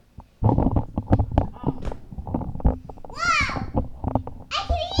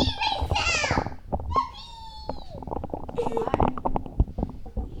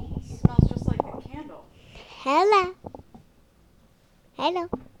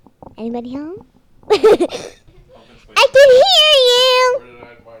Anybody home? I can hear you. Where did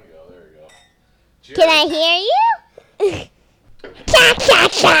mine go? There you go. Cheers. Can I hear you? Cha cha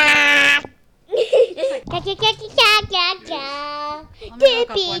cha. Cha cha cha cha cha cha.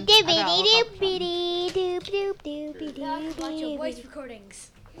 Doopy doopy doopy doopy doopy. Voice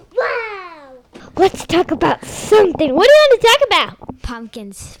recordings. Wow. Let's talk about something. What do you want to talk about?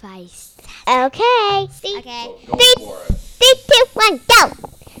 Pumpkin spice. Okay. Okay. Go for it. 3, 2, 1, go.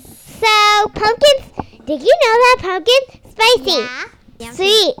 So, pumpkins, did you know that pumpkin spicy? Yeah.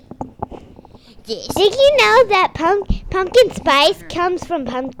 Sweet. Yes. Did you know that pumpkin spice comes from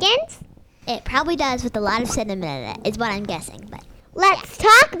pumpkins? It probably does with a lot of cinnamon in it, is what I'm guessing. But Let's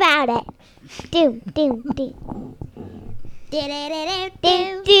talk about it. Do, do, do. Do, do, do,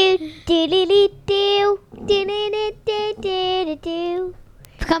 do, do, do, do, do, do, do.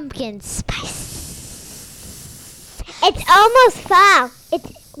 pumpkin spice. It's almost fall.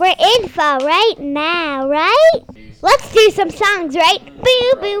 We're in fall right now, right? Let's do some songs, right?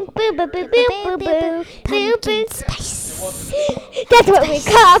 Boo, boo, boo, boo, boo, boo, boo, boo, boo, boo. Spice. That's what we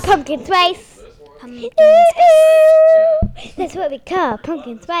call pumpkin spice. Pumpkin Ooh, ooh. That's what we call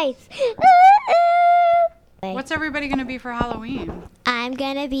pumpkin spice. Ooh, ooh. What's everybody going to be for Halloween? I'm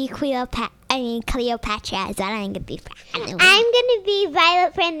gonna be Cleopatra. Is what I'm gonna be for Halloween. I'm gonna be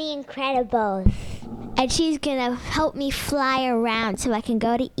Violet from The Incredibles. And she's gonna help me fly around so I can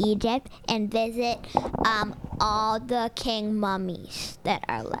go to Egypt and visit all the king mummies that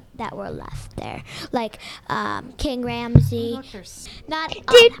were left there, like King Ramsey. Look, there's Not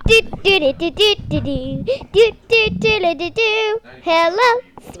Do do do do do do do do do do do do do. Hello,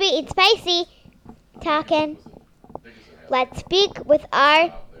 sweet and spicy. Talking. Let's speak with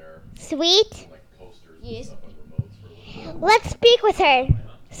our sweet. Yes. Let's speak with her.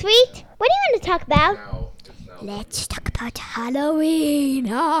 Sweet, what do you want to talk about? Let's talk about Halloween.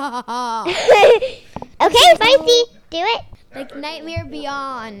 Okay, spicy, do it. Like Nightmare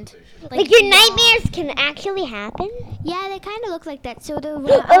Beyond. Like your nightmares can actually happen. Yeah, they kind of look like that. So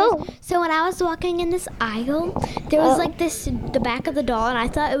Oh. when I was walking in this aisle, there was like the back of the doll, and I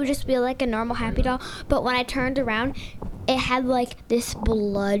thought it would just be like a normal happy doll. But when I turned around, it had like this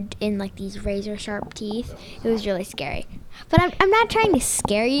blood in like these razor sharp teeth. It was really scary. But I'm not trying to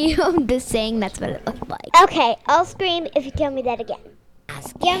scare you. I'm just saying that's what it looked like. Okay, I'll scream if you tell me that again.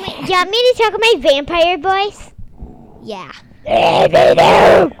 Do you want me to talk my vampire voice? Yeah. You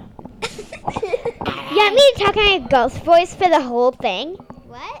want me to talk in my ghost voice for the whole thing?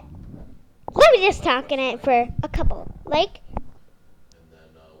 What? Let me just talk in it for a couple. Like.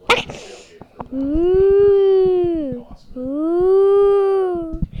 Ooh.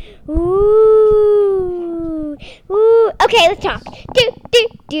 Ooh. Ooh. Ooh. Okay, let's talk. Do do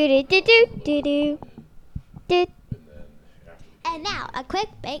do do do do do do. Do. And now a quick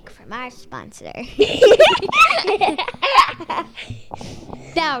break from our sponsor.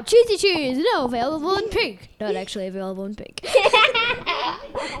 Now, Cheesy Cheese, now available in pink. Not actually available in pink.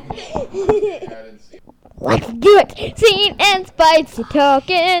 Let's do it. Sweet and spicy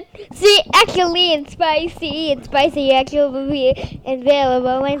talking. Sweet actually and spicy actually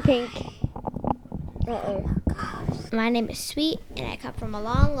available in pink. Uh-oh. My name is Sweet, and I come from a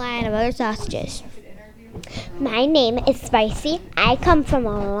long line of other sausages. My name is Spicy. I come from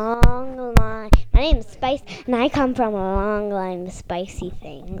a long line. My name is Spice, and I come from a long line of spicy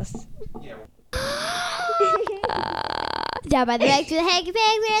things. Down by the bank to the hanky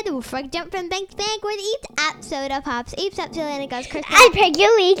pank, where the frog jump from bank to bank, where the eats up soda pops, eats up till it goes Christmas. I peg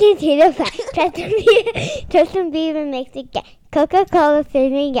your leak into the fat. Justin Bieber makes it get. Coca-Cola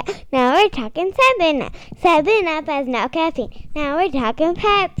fizzy get. Now we're talking 7-Up. 7-Up has no caffeine. Now we're talking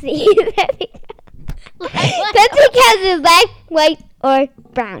Pepsi. That's because it's black, white, or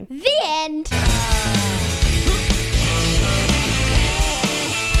brown. The end.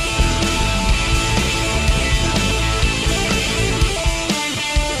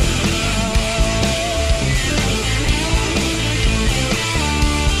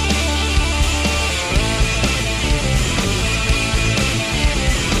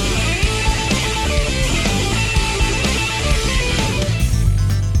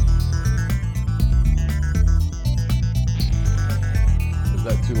 Is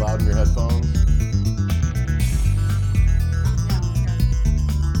that too loud in your headphones?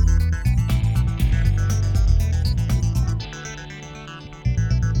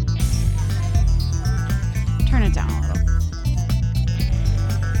 turn it down a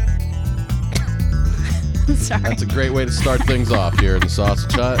little. Sorry. That's a great way to start things off here in the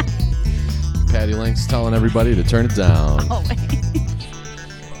Sausage Hut. Patty Link's telling everybody to turn it down. Always.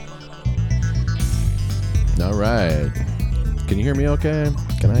 All right. Can you hear me okay?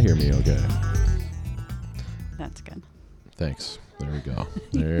 Can I hear me okay? That's good. Thanks. There we go.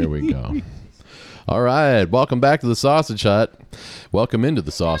 There we go. All right. Welcome back to the Sausage Hut. Welcome into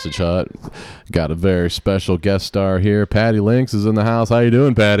the Sausage Hut. Got a very special guest star here. Patty Lynx is in the house. How you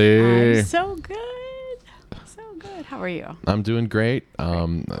doing, Patty? I'm so good. So good. How are you? I'm doing great.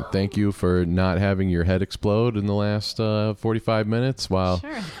 Thank you for not having your head explode in the last 45 minutes while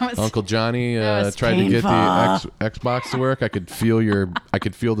Sure. That was- Uncle Johnny was tried to get the painful. Xbox to work. I could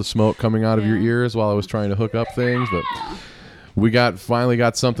feel the smoke coming out of your ears while I was trying to hook up things, but we finally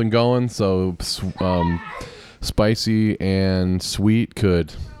got something going. So Spicy and Sweet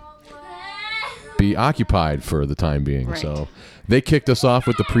could be occupied for the time being. Right. So they kicked us off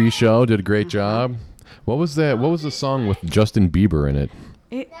with the pre-show. Did a great job. What was that? What was the song with Justin Bieber in it?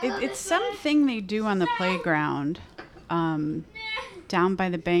 It's something they do on the playground, down by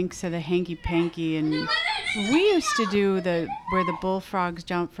the banks of the Hanky Panky, and we used to do where the bullfrogs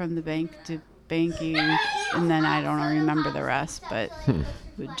jump from the bank to Banky, and then I don't remember the rest. But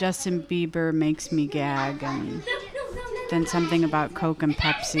Justin Bieber makes me gag, and then something about Coke and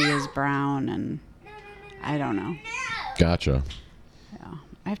Pepsi is brown, and I don't know. Gotcha. Yeah,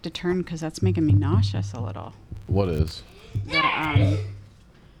 I have to turn because that's making me nauseous a little. What is?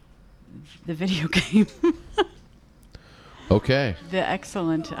 The video game. Okay. The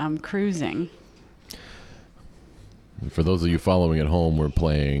excellent cruising. For those of you following at home, we're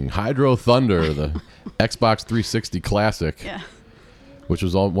playing Hydro Thunder, the Xbox 360 classic, Yeah. which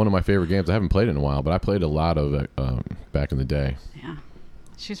was one of my favorite games. I haven't played it in a while, but I played a lot of it back in the day. Yeah.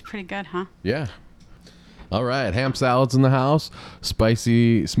 She's pretty good, huh? Yeah. All right. Ham Salad's in the house.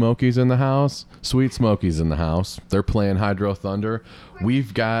 Spicy Smoky's in the house. Sweet Smoky's in the house. They're playing Hydro Thunder.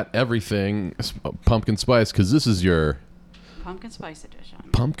 We've got everything pumpkin spice because this is your Pumpkin Spice Edition.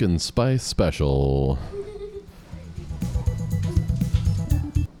 Pumpkin Spice Special.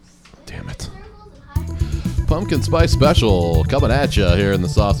 Damn it. Pumpkin Spice Special coming at you here in the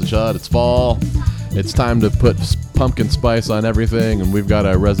Sausage Hut. It's fall. It's time to put pumpkin spice on everything, and we've got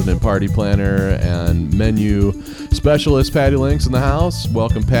our resident party planner and menu specialist, Patty Lynx, in the house.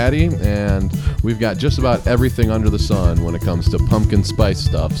 Welcome, Patty. And we've got just about everything under the sun when it comes to pumpkin spice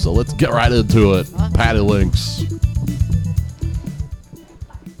stuff. So let's get right into it. Patty Lynx.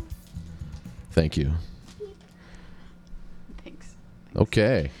 Thank you. Thanks.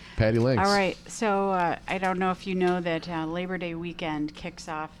 Okay. Patty Lynx. All right. So I don't know if you know that Labor Day weekend kicks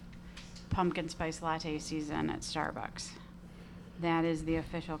off Pumpkin Spice Latte season at Starbucks. That is the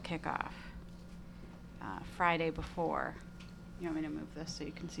official kickoff. Friday before. You want me to move this so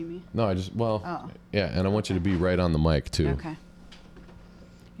you can see me? No, Oh. yeah, and I want you to be right on the mic, too. Okay.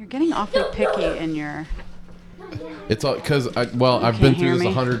 You're getting awfully picky in your... It's all because I've can't been hear through this me?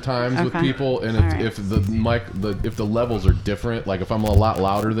 100 times with Okay. people, and All right. if the mic, if the levels are different, like if I'm a lot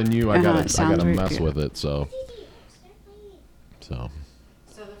louder than you, I it gotta sounds weird. mess with it. So So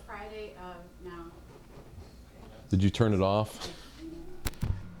the Friday of now... did you turn it off?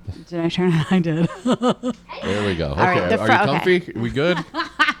 Did I turn it? I did. There we go. Okay, right, the are fri- you comfy? okay. We good?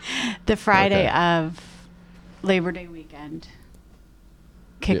 The Friday Okay. of Labor Day weekend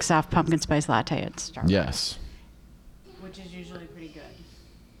kicks off Pumpkin Spice Latte at Starbucks. Yes. Which is usually pretty good.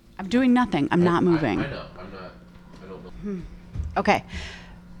 I'm doing nothing. I'm not moving. I know. I'm not. I don't know. Okay.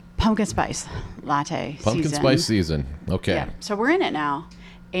 Pumpkin Spice Latte Pumpkin season. spice season. Okay. Yeah. So we're in it now.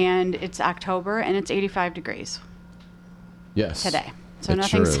 And it's October and it's 85 degrees Yes. today. So It nothing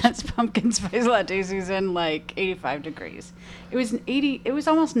sure is. says Pumpkin Spice Latte season like 85 degrees. It was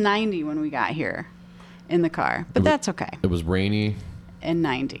almost 90 when we got here in the car. But that's okay. It was rainy. And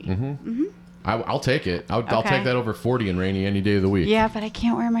 90. I'll take it. I'll Okay. take that over 40 and rainy any day of the week. Yeah, but I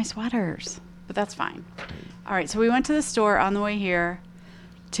can't wear my sweaters. But that's fine. All right, so we went to the store on the way here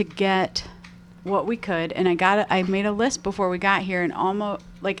to get what we could, and I made a list before we got here, and almost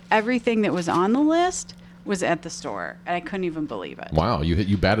like everything that was on the list was at the store, and I couldn't even believe it. Wow,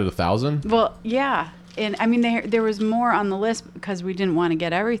 you batted 1,000? Well, yeah, and I mean there was more on the list because we didn't want to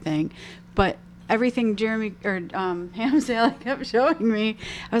get everything, but everything Jeremy or Ham Sally kept showing me,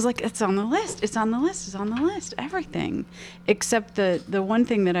 I was like, it's on the list, it's on the list, it's on the list, everything, except the one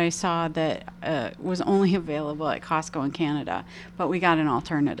thing that I saw that was only available at Costco in Canada, but we got an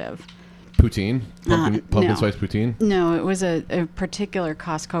alternative. Poutine? Pumpkin no. spice poutine? No, it was a particular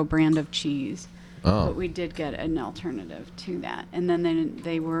Costco brand of cheese. Oh. But we did get an alternative to that. And then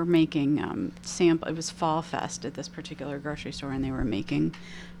they were making sample. It was Fall Fest at this particular grocery store, and they were making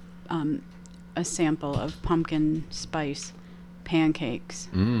a sample of pumpkin spice pancakes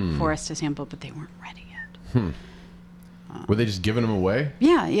for us to sample, but they weren't ready yet. Were they just giving them away?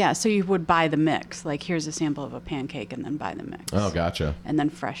 Yeah. So you would buy the mix. Like, here's a sample of a pancake, and then buy the mix. Oh, gotcha. And then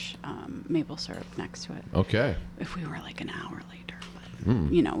fresh maple syrup next to it. Okay. If we were like an hour later,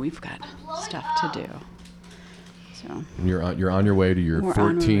 but you know, we've got stuff to do. So You're on your way to your We're on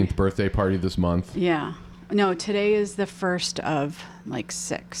our 14th way. birthday party this month. yeah, no, today is the first of like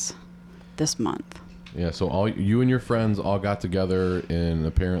 6 this month. Yeah, so all you and your friends all got together in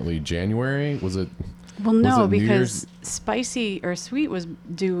apparently January. Was it? Well, no, it New because Year's? Spicy or Sweet was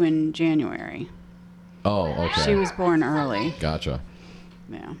due in January. Oh, okay. She was born early. Gotcha.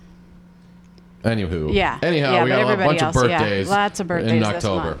 Yeah. Anyhow, Yeah. Anyhow, Yeah, we but got a everybody bunch else, of yeah. birthdays. Lots of birthdays in this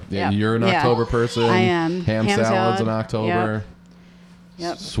October. month. Yeah, Yep. you're an Yeah. October person. I am. Ham Ham salads in salad. October.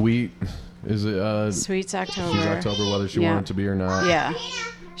 Yep. Sweet. Is it? Sweet's October. She's October, whether she Yeah. wanted to be or not. Yeah.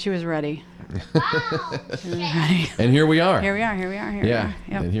 She was ready. She was ready. And here we are. Here we are. Yeah.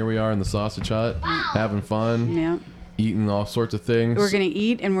 Yep. And here we are in the sausage hut, having fun, Yep. eating all sorts of things. We're gonna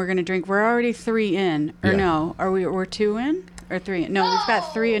eat and we're gonna drink. We're already 3 in, or Yeah. no? Are we? We're 2 in or 3 in? No, we've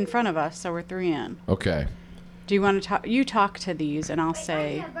got 3 in front of us, so we're 3 in. Okay. Do you want to talk? You talk to these, and I'll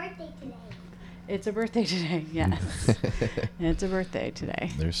say birthday today. it's a birthday today. Yes, it's a birthday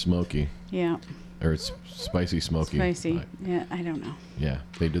today. There's Smoky. Yeah, Or it's Spicy Smoky. spicy. Yeah, I don't know. Yeah,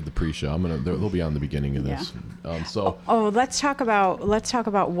 they did the pre-show. They'll be on the beginning of this. So Oh, let's talk about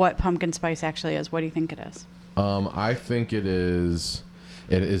what pumpkin spice actually is. What do you think it is? I think it is.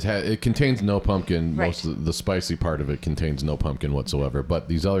 It contains no pumpkin. Right. Most of the spicy part of it contains no pumpkin whatsoever. But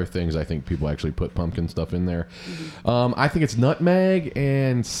these other things, I think people actually put pumpkin stuff in there. I think it's nutmeg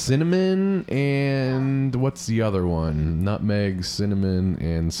and cinnamon and what's the other one? Nutmeg, cinnamon,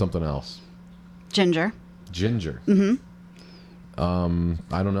 and something else. Ginger, Ginger.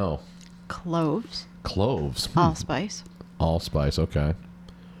 I don't know. cloves, Cloves. allspice. Allspice. Okay.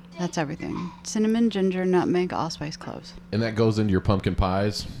 That's everything. Cinnamon, ginger, nutmeg, allspice, cloves. And that goes into your pumpkin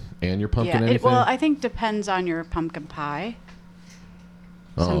pies and your pumpkin anything? Well, I think depends on your pumpkin pie.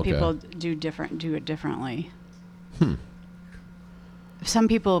 Some okay. people do it differently. Some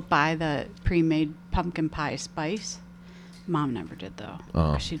people buy the pre-made pumpkin pie spice. Mom never did though.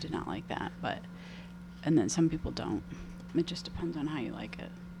 Oh. She did not like that, and then some people don't. It just depends on how you like it.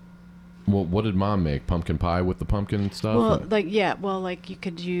 Well, what did Mom make? Pumpkin pie with the pumpkin stuff? Well, like you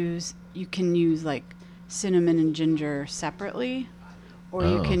can use like cinnamon and ginger separately, or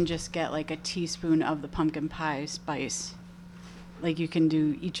you Oh. can just get like a teaspoon of the pumpkin pie spice. Like you can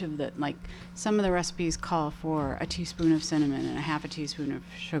do each of the, like some of the recipes call for a teaspoon of cinnamon and a half a teaspoon of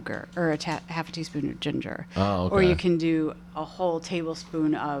sugar, or half a teaspoon of ginger. Oh, okay. Or you can do a whole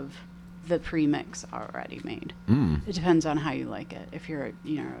tablespoon of the premix already made. It depends on how you like it. If you're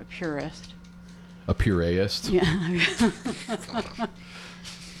a purist. A pureist? Yeah.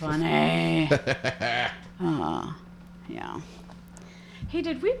 Funny. Yeah. Hey,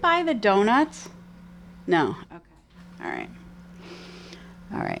 did we buy the donuts? No. Okay.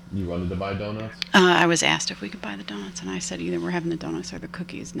 All right. You wanted to buy donuts? I was asked if we could buy the donuts, and I said either we're having the donuts or the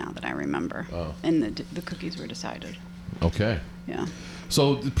cookies. Now that I remember. Oh. And the cookies were decided. Okay. Yeah.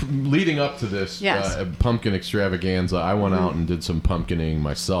 So leading up to this Yes. pumpkin extravaganza, I went out and did some pumpkining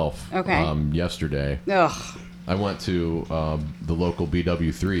myself. Okay. Yesterday. Ugh. I went to the local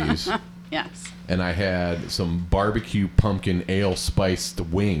BW3s Yes. and I had some barbecue pumpkin ale spiced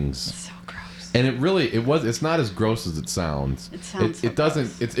wings. So gross. And it's not as gross as it sounds. It sounds so It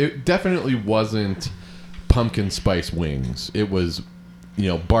doesn't. gross. It definitely wasn't pumpkin spice wings. It was,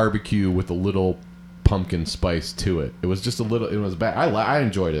 barbecue with a little pumpkin spice to it. It was just a little. It was bad. I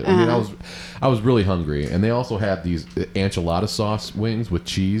enjoyed it. I mean, I was really hungry, and they also had these enchilada sauce wings with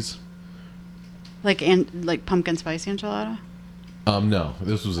cheese. Like pumpkin spice enchilada. No,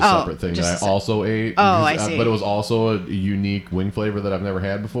 this was a Oh, separate thing just that I also ate. Oh, I see. But it was also a unique wing flavor that I've never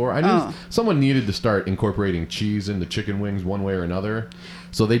had before. I knew Oh. someone needed to start incorporating cheese into chicken wings one way or another.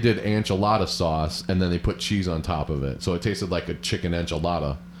 So they did enchilada sauce, and then they put cheese on top of it. So it tasted like a chicken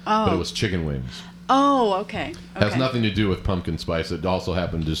enchilada, but it was chicken wings. Oh, okay. Has nothing to do with pumpkin spice. It also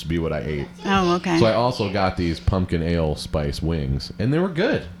happened to just be what I ate. Oh, okay. So I also got these pumpkin ale spice wings, and they were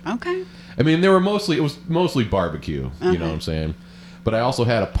good. Okay. I mean, it was mostly barbecue. You know what I'm saying? But I also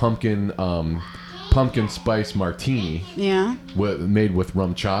had a pumpkin spice martini. Yeah. Made with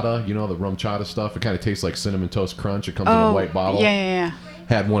rum chata. You know the rum chata stuff? It kind of tastes like Cinnamon Toast Crunch. It comes in a white bottle. Yeah.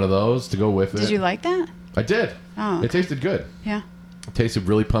 Had one of those to go with it. Did you like that? I did. Oh. It tasted good. Yeah. It tasted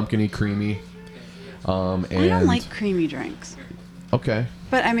really pumpkin-y, creamy. And I don't like creamy drinks. Okay.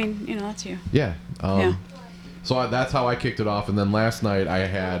 But I mean, that's you. Yeah. Yeah. So that's how I kicked it off. And then last night I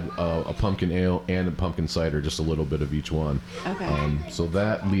had a pumpkin ale and a pumpkin cider, just a little bit of each one. Okay. So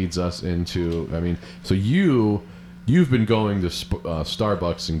that leads us into, so you you've been going to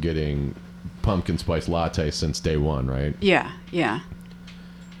Starbucks and getting pumpkin spice latte since day one, right? Yeah.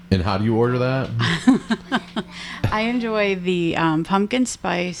 And how do you order that? I enjoy the pumpkin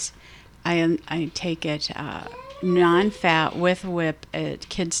spice. I take it non-fat with whip at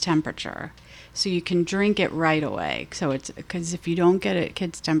kids' temperature, so you can drink it right away. So it's because if you don't get it at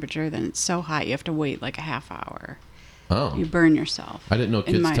kids' temperature, then it's so hot you have to wait like a half hour. Oh, You burn yourself. I didn't know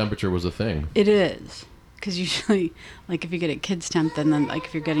kids' temperature was a thing. It is. Because usually, like, if you get a kid's temp, then, like,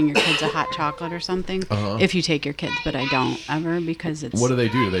 if you're getting your kids a hot chocolate or something, if you take your kids, but I don't ever because it's... What do?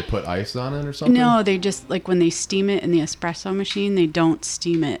 Do they put ice on it or something? No, they just, like, when they steam it in the espresso machine, they don't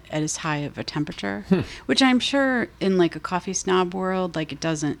steam it at as high of a temperature, which I'm sure in, like, a coffee snob world, like, it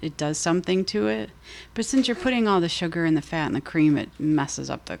does something to it. But since you're putting all the sugar and the fat and the cream, it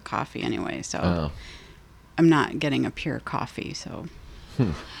messes up the coffee anyway, so I'm not getting a pure coffee, so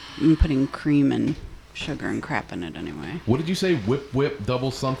I'm putting cream and sugar and crap in it anyway. What did you say? Whip,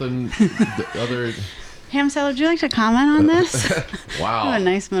 double something, the other... Ham salad, would you like to comment on this? Wow. I have a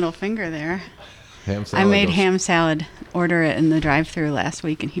nice middle finger there. Ham salad. I made ham salad, order it in the drive-thru last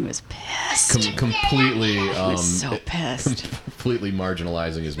week, and he was pissed. Completely... He was so pissed. Completely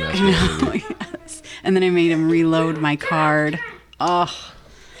marginalizing his masculinity. Yes. And then I made him reload my card. Oh,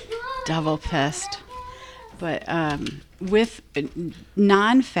 double pissed. But with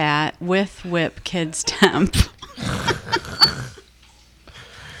non-fat, with whip, kids temp.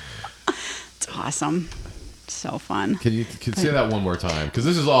 It's awesome. So fun. Can you say that one more time? Because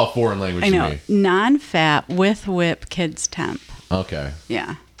this is all foreign language I know. to me. Non-fat, with whip, kids temp. Okay.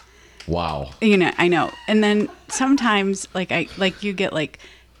 Yeah. Wow. You know, I know. And then sometimes, you get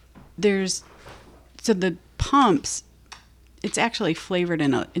so the pumps, it's actually flavored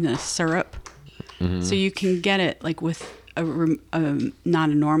in a syrup. Mm-hmm. So you can get it like with not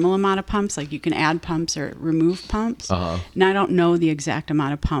a normal amount of pumps. Like you can add pumps or remove pumps. And I don't know the exact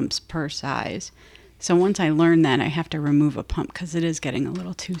amount of pumps per size. So once I learn that, I have to remove a pump because it is getting a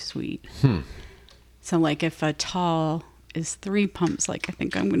little too sweet. So like if a tall is 3 pumps, like I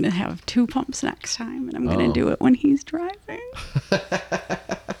think I'm going to have 2 pumps next time, and I'm going to do it when he's driving.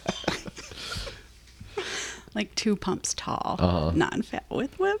 Like 2 pumps tall, non-fat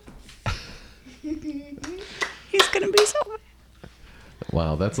with whip. He's going to be so mad.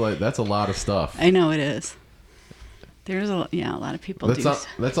 Wow, that's a lot of stuff. I know it is. There's a lot of people do.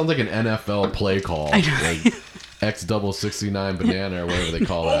 That sounds like an NFL play call. I know. Like X69 banana or whatever they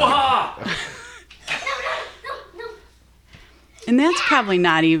call that. And that's probably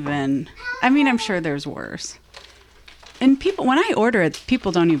not even, I mean, I'm sure there's worse. And people, when I order it,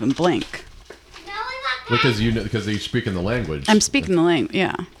 people don't even blink. Because because they speak in the language. I'm speaking the language,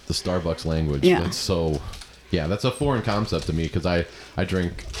 yeah. The Starbucks language. Yeah. That's a foreign concept to me because I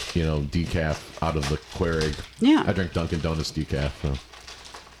drink, decaf out of the Keurig. Yeah. I drink Dunkin' Donuts decaf. So.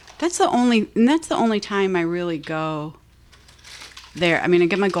 That's the only time I really go there. I mean, I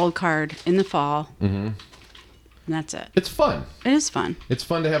get my gold card in the fall. Mm-hmm. And that's it. It's fun. It is fun. It's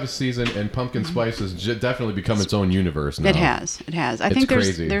fun to have a season, and pumpkin spice has definitely become its own universe now. It has. I think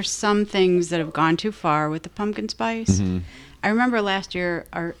there's some things that have gone too far with the pumpkin spice. Mm-hmm. I remember last year,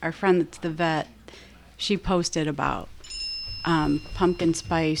 our friend that's the vet, she posted about pumpkin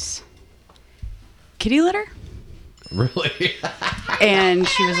spice kitty litter. Really? And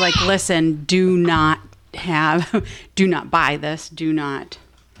she was like, listen, do not buy this. Do not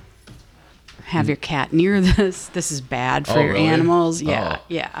have your cat near this. This is bad for your animals. Yeah,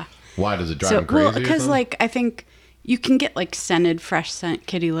 yeah. Why does it drive them crazy? Well, because I think you can get scented, fresh scent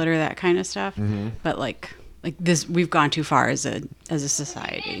kitty litter, that kind of stuff. Mm-hmm. But like this, we've gone too far as a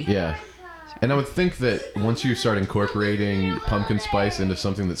society. Yeah. And I would think that once you start incorporating pumpkin spice into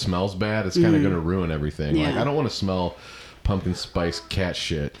something that smells bad, it's kind of going to ruin everything. Yeah. Like I don't want to smell pumpkin spice cat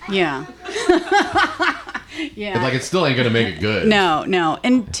shit. Yeah. Yeah. It still ain't gonna make it good. No.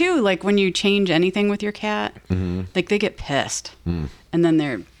 And two, when you change anything with your cat, they get pissed. And then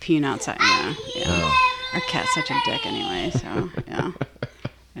they're peeing outside. Yeah. Oh. Our cat's such a dick anyway, so yeah.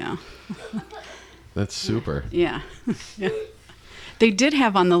 Yeah. That's super. Yeah. Yeah. They did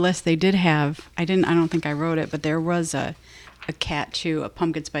have on the list, I don't think I wrote it, but there was a cat chew, a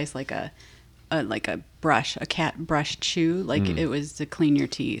pumpkin spice, like a brush, a cat brush chew, it was to clean your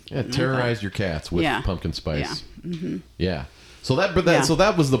teeth. Yeah, terrorize your cats with pumpkin spice. Yeah. Mm-hmm. Yeah. So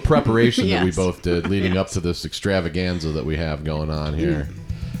that was the preparation that we Yes. both did leading up to this extravaganza that we have going on here.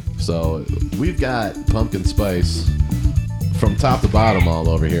 So we've got pumpkin spice from top to bottom all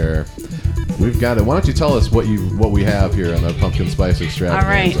over here. We've got it. Why don't you tell us what we have here on our pumpkin spice extravaganza?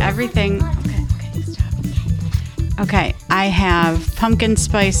 All right, everything. Okay, stop. Okay, I have pumpkin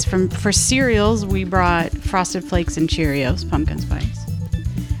spice for cereals. We brought Frosted Flakes and Cherrios pumpkin spice.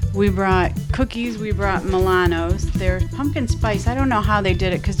 We brought cookies. We brought Milanos. They're pumpkin spice. I don't know how they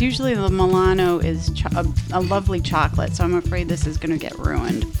did it because usually the Milano is a lovely chocolate, so I'm afraid this is going to get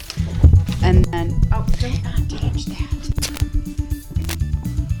ruined. And then, oh, don't not touch that.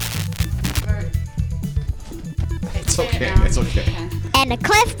 It's okay. It's okay. And a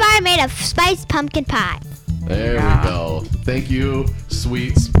Cliff Bar made of spiced pumpkin pie. There we go. Thank you,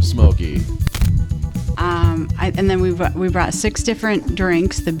 Sweet Smoky. And then we brought 6 different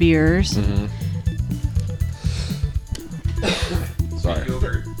drinks, the beers. Mm-hmm. Sorry.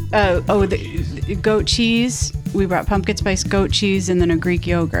 The goat cheese. We brought pumpkin spice goat cheese and then a Greek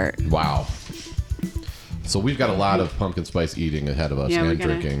yogurt. Wow. So we've got a lot of pumpkin spice eating ahead of us and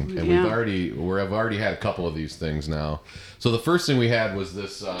drinking, and yeah. we've already had a couple of these things now. So the first thing we had was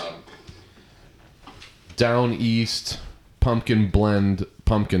this Down East Pumpkin Blend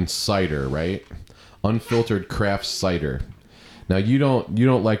Pumpkin Cider, right? Unfiltered craft cider. Now you don't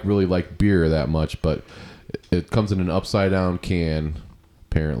really like beer that much, but it comes in an upside down can.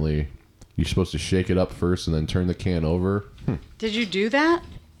 Apparently, you're supposed to shake it up first and then turn the can over. Did you do that?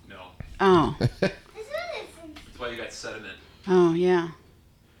 No. Oh. That's why you got sediment. Oh yeah.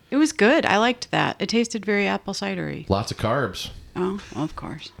 It was good. I liked that. It tasted very apple cidery. Lots of carbs. Oh, well, of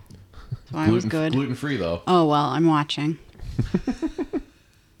course. That's why it was good. Gluten free though. Oh well, I'm watching.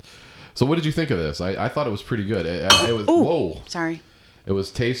 So what did you think of this? I thought it was pretty good. It was whoa. Sorry. It was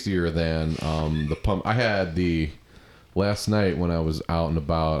tastier than the pump. I had last night when I was out and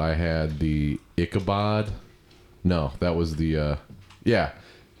about. I had the Icabod. No, that was the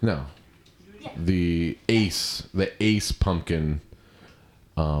the Ace pumpkin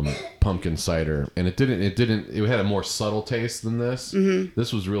pumpkin cider, and it had a more subtle taste than this. Mm-hmm.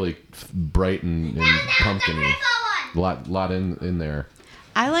 This was really bright and pumpkin-y. A lot in there.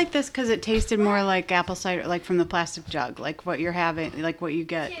 I like this because it tasted more like apple cider, like from the plastic jug, like what you're having, like what you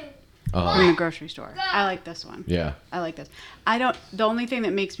get from the grocery store. I like this one. Yeah. I like this. The only thing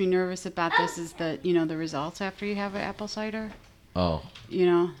that makes me nervous about this is the results after you have an apple cider. Oh.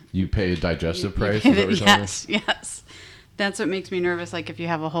 You pay a digestive price? Is that what you're telling me? Yes. That's what makes me nervous, like if you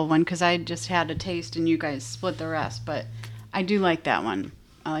have a whole one, because I just had a taste and you guys split the rest. But I do like that one.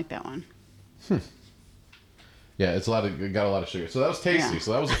 I like that one. Yeah, it got a lot of sugar. So that was tasty. Yeah.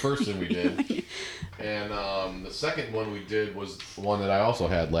 So that was the first thing we did. And the second one we did was one that I also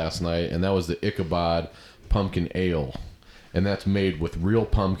had last night, and that was the Icabod Pumpkin Ale. And that's made with real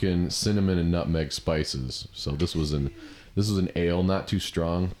pumpkin, cinnamon, and nutmeg spices. So this was an ale, not too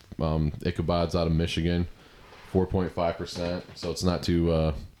strong. Icabod's out of Michigan, 4.5%. So it's not too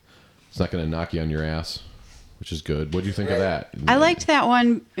it's not going to knock you on your ass, which is good. What do you think of that? I liked that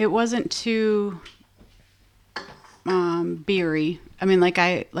one. It wasn't too beery. I mean,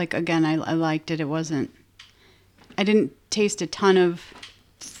 I liked it. It wasn't. I didn't taste a ton of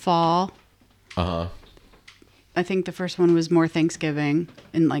fall. I think the first one was more Thanksgiving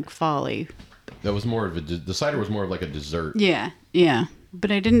and fall-y. That was more of the cider was more of like a dessert. Yeah.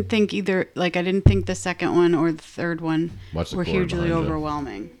 But I didn't think either. I didn't think the second one or the third one were hugely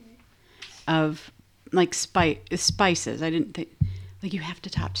overwhelming. Of spices. I didn't think you have to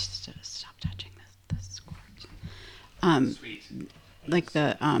stop touching this squirt. Sweet.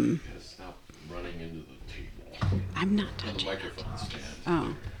 Stop running into the table. I'm not touching. The microphone stand.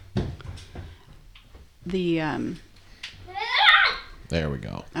 Oh. There we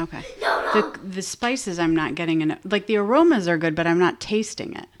go. Okay. The spices I'm not getting enough. The aromas are good, but I'm not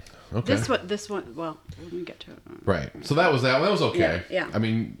tasting it. Okay. This one. Well, let me get to it. Right. So that was that. That was okay. Yeah. I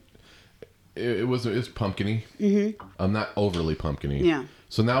mean, it was pumpkin-y. Mm-hmm. I'm not overly pumpkin-y. Yeah.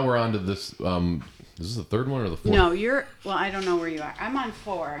 So now we're on to this. Is this the third one or the fourth? No, you're. Well, I don't know where you are. I'm on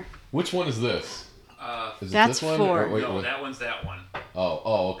 4. Which one is this? Is that's it this one? 4. No, that one's that one.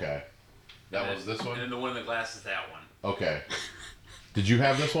 Oh, okay. That was this one? And then the one in the glass is that one. Okay. Did you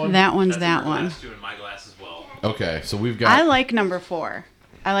have this one? That one's That's that in your one. glass too, in my glass as well. Okay, so we've got. I like number 4.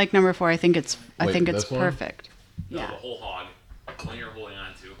 I think it's. Wait, it's this one? perfect. No, Yeah. the whole hog. The one you're holding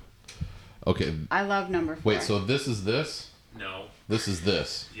on to. Okay. I love number 4. Wait, so this is this? No. This is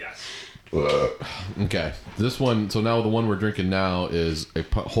this. Yes. Okay. This one. So now the one we're drinking now is a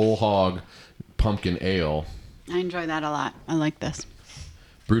whole hog pumpkin ale. I enjoy that a lot. I like this.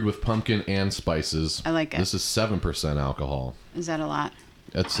 Brewed with pumpkin and spices. I like it. This is 7% alcohol. Is that a lot?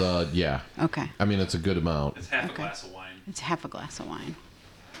 It's yeah. Okay. I mean, it's a good amount. It's half a glass of wine. It's half a glass of wine.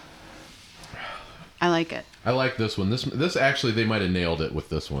 I like it. I like this one. This actually, they might have nailed it with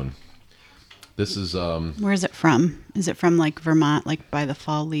this one. This is Where is it from? Is it from Vermont, by the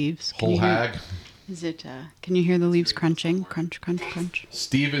fall leaves? Can Whole you hear Hag. it? Is it? Can you hear the leaves crunching? Crunch, crunch, crunch.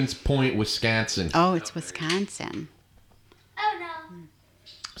 Stevens Point, Wisconsin. Oh, it's Wisconsin. Oh no.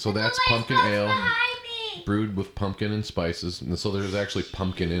 So that's pumpkin ale brewed with pumpkin and spices, and so there's actually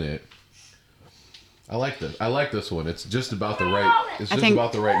pumpkin in it. I like this. I like this one. It's just about the right. It's just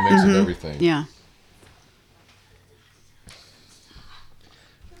about the right mix of everything. Yeah.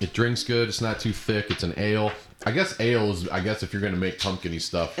 It drinks good. It's not too thick. It's an ale. I guess ale is. I guess if you're gonna make pumpkin-y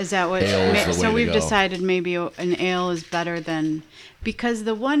stuff, Is that what? ale is the So way we've to go. decided maybe an ale is better than, because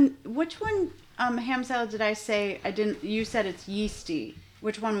the one. Which one? Ham salad did I say? I didn't. You said it's yeasty.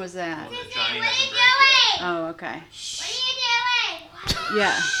 Which one was that? Johnny What are you hasn't drank yet. Oh, okay. What are you doing?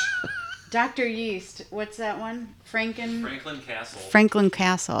 Yeah. Dr. Yeast. What's that one? Franklin Castle. Franklin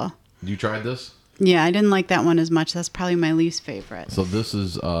Castle. You tried this? Yeah, I didn't like that one as much. That's probably my least favorite. So this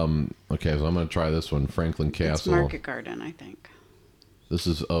is okay. So I'm gonna try this one, Franklin It's Castle. Market Garden, I think. This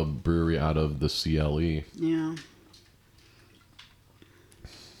is a brewery out of the CLE. Yeah.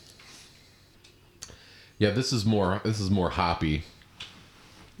 Yeah, this is more hoppy.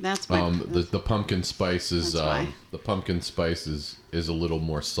 That's my. The pumpkin spice is That's why. the pumpkin spice is a little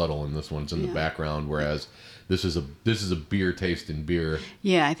more subtle in this one. It's in the background, whereas this is a beer tasting beer.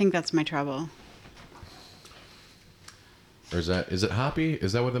 Yeah, I think that's my trouble. Or is it hoppy?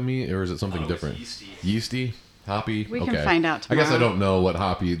 Is that what it means, or is it something different? Yeasty. Yeasty, hoppy. We can find out I guess I tomorrow. don't know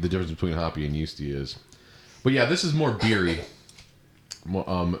what the difference between hoppy and yeasty is. But yeah, this is more beery.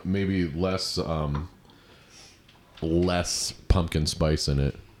 Maybe less pumpkin spice in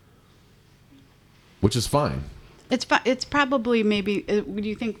it, which is fine. It's probably maybe. Would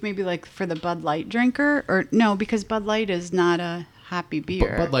you think maybe like for the Bud Light drinker, or no? Because Bud Light is not a hoppy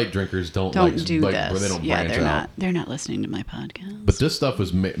beer. But Bud Light drinkers don't do like this. they don't Yeah, branch they're out. not. They're not listening to my podcast. But this stuff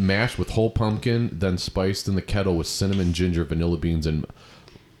was mashed with whole pumpkin, then spiced in the kettle with cinnamon, ginger, vanilla beans, and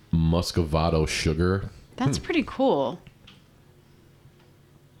muscovado sugar. That's pretty cool.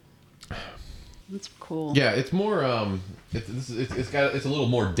 That's cool. Yeah, it's more. It's a little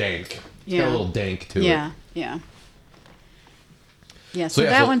more dank. It's got a little dank to it. Yeah. Yeah, so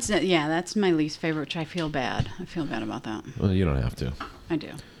that one's, that's my least favorite, which I feel bad. I feel bad about that. Well, you don't have to. I do.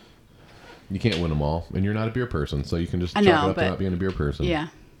 You can't win them all, and you're not a beer person, so you can just I chalk know, it up to but- not being a beer person. Yeah.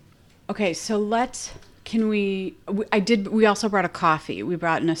 Okay, so we also brought a coffee. We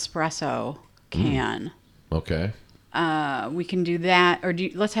brought an espresso can. Okay. We can do that, or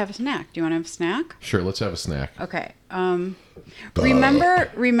let's have a snack. Do you want to have a snack? Sure. Let's have a snack. Okay.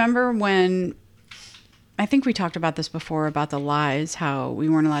 Remember when, I think we talked about this before about the lies, how we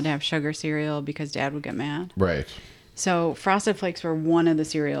weren't allowed to have sugar cereal because Dad would get mad. Right. So Frosted Flakes were one of the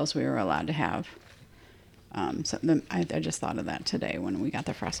cereals we were allowed to have. I just thought of that today when we got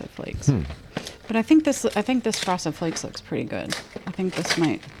the Frosted Flakes. But I think this Frosted Flakes looks pretty good. I think this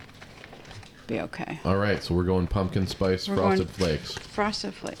might be okay. All right. So we're going pumpkin spice frosted flakes.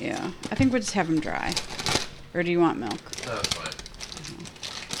 Frosted Flakes, yeah. I think we'll just have them dry. Or do you want milk? That's fine.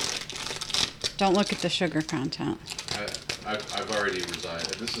 Don't look at the sugar content. I've already resigned.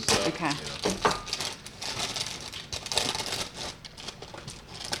 This is Okay.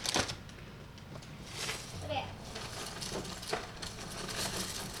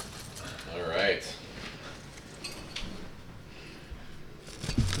 All right.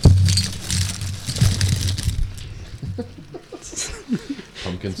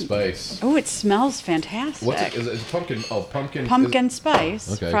 Pumpkin spice. Oh, it smells fantastic. What's it? Is it pumpkin? Oh, pumpkin. Pumpkin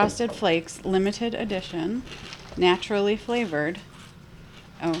Spice Okay. Frosted Flakes limited edition, naturally flavored.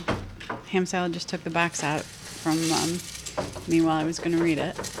 Oh, Ham Salad just took the box out from me while I was going to read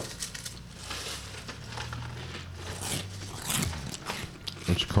it.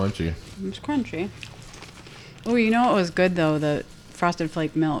 It's crunchy. It's crunchy. Oh, you know what was good though? The Frosted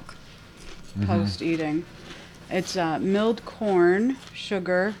Flake milk. Post eating. It's milled corn,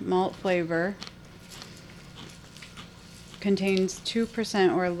 sugar, malt flavor. Contains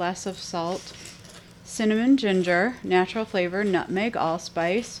 2% or less of salt. Cinnamon, ginger, natural flavor, nutmeg,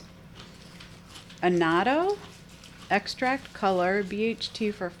 allspice. Annatto, extract, color,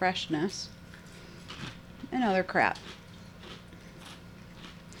 BHT for freshness. And other crap.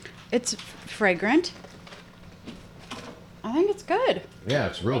 It's fragrant. I think it's good. Yeah,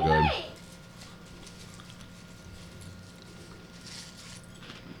 it's real good.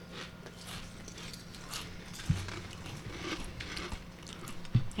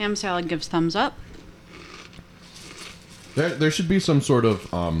 Ham Salad gives thumbs up. There should be some sort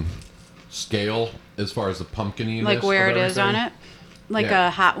of scale as far as the pumpkininess. Like where of it is on everything. it. Like Yeah.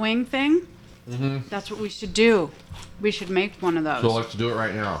 a hot wing thing. Mm-hmm. That's what we should do. We should make one of those. So let's do it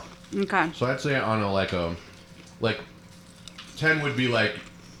right now. Okay. So I'd say on like 10 would be like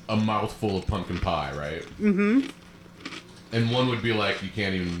a mouthful of pumpkin pie, right? Mm-hmm. And one would be like, you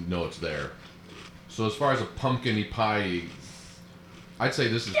can't even know it's there. So as far as a pumpkin-y pie, I'd say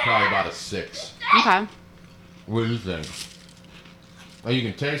this is probably about a 6. Okay. What do you think? Oh, you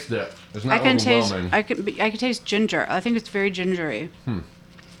can taste it. It's not I can taste. overwhelming. I can taste ginger. I think it's very gingery.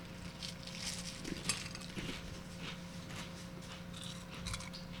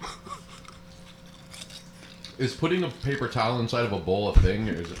 Is putting a paper towel inside of a bowl a thing,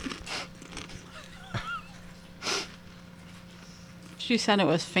 or is it? She said it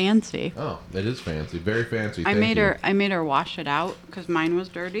was fancy. Oh, it is fancy. Very fancy. I Thank you. made her wash it out because mine was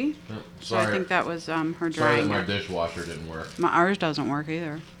dirty. Oh, So I think that was her Sorry that drying my it. dishwasher didn't work. Ours doesn't work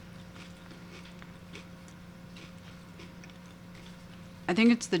either. I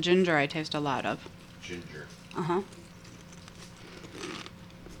think it's the ginger I taste a lot of. Ginger. Uh-huh.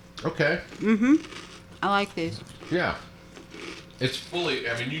 Okay. I like these. Yeah. It's fully.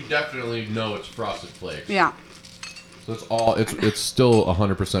 I mean, you definitely know it's Frosted Flakes. Yeah. So it's all. It's still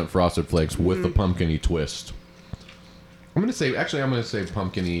 100% Frosted Flakes with the pumpkin-y twist. I'm gonna say. Actually, I'm gonna say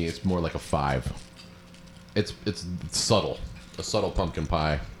pumpkin-y. It's more like a 5. It's subtle. A subtle pumpkin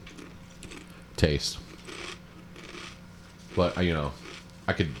pie taste. But you know,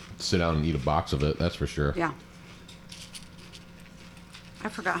 I could sit down and eat a box of it. That's for sure. Yeah. I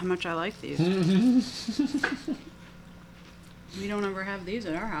forgot how much I like these. We don't ever have these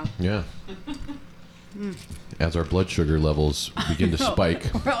at our house. Yeah. As our blood sugar levels begin to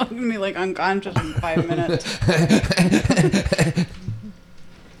spike. We're all gonna be like unconscious in 5 minutes.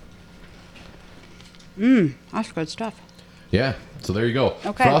 That's good stuff. Yeah. So there you go.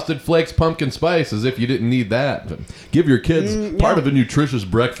 Okay. Frosted Flakes Pumpkin Spice, as if you didn't need that. Give your kids part of a nutritious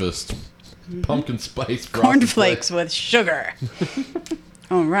breakfast. Pumpkin Spice Frosted Cornflakes with sugar.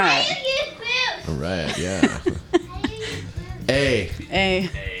 All right. All right, yeah. A. A.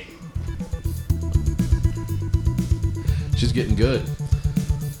 She's getting good.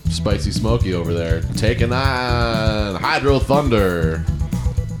 Spicy Smoky over there. Taking on Hydro Thunder.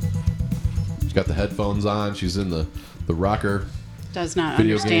 She's got the headphones on. She's in the rocker. Does not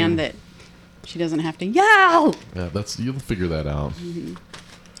Video understand game. that she doesn't have to yell. Yeah, you'll figure that out.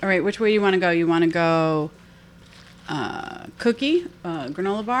 All right, which way do you want to go? You want to go cookie,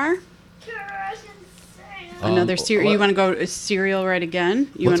 granola bar? Another cereal. You want to go cereal right again?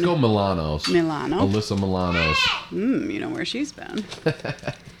 Let's go Milanos. Milano. Alyssa Milanos. You know where she's been.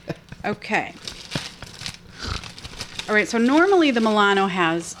 Okay. All right, so normally the Milano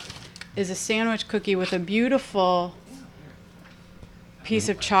is a sandwich cookie with a beautiful piece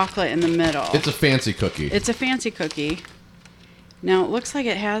of chocolate in the middle. It's a fancy cookie. It's a fancy cookie. Now, it looks like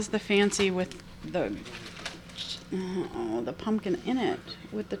it has the fancy with the pumpkin in it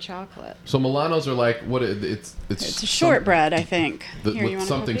with the chocolate. So Milanos are like what? It's It's a shortbread, I think. Here, you with want a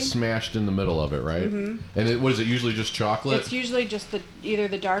something cookie? smashed in the middle of it, right? Mm-hmm. And what is it? Usually just chocolate. It's usually just either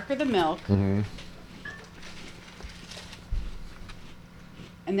the dark or the milk. Mm-hmm.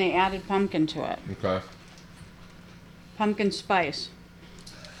 And they added pumpkin to it. Okay. Pumpkin spice.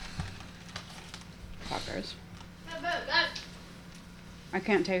 Fuckers. I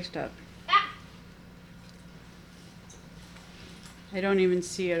can't taste it. I don't even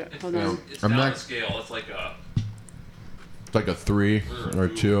see it. Hold on. It's I'm down not- the scale. It's like a. It's like a 3 or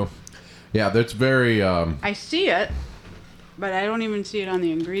 2. Yeah, that's very. I see it, but I don't even see it on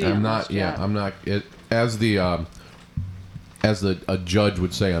the ingredient I'm list not. Yeah, yet. I'm not. It as a judge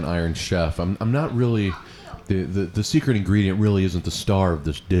would say on Iron Chef. I'm not really. The secret ingredient really isn't the star of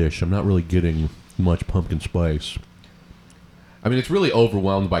this dish. I'm not really getting much pumpkin spice. I mean, it's really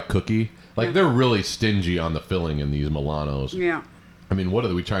overwhelmed by cookie. Like they're really stingy on the filling in these Milanos. Yeah. I mean, what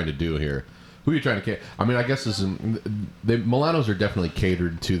are we trying to do here? Who are you trying to cater? I mean, I guess the Milanos are definitely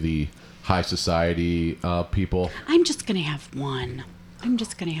catered to the high society people. I'm just gonna have one.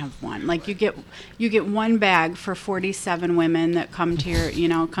 Like you get one bag for 47 women that come to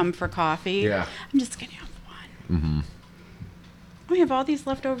your, come for coffee. Yeah. I'm just gonna have one. Mm-hmm. We have all these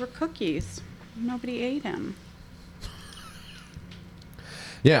leftover cookies. Nobody ate them.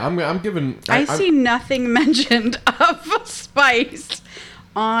 Yeah, I'm giving. I see nothing mentioned of spice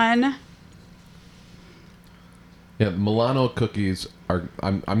on. Yeah, Milano cookies are.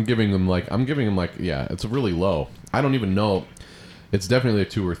 I'm giving them like. Yeah, it's really low. I don't even know. It's definitely a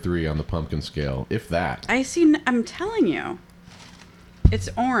 2 or 3 on the pumpkin scale, if that. I'm telling you, it's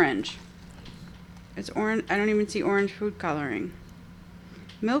orange. It's orange. I don't even see orange food coloring.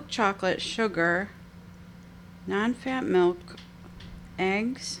 Milk chocolate, sugar, non-fat milk,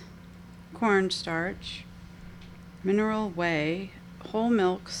 eggs, cornstarch, mineral whey, whole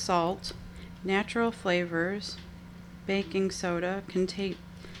milk, salt, natural flavors, baking soda,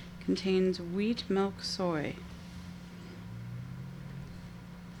 Contains wheat, milk, soy.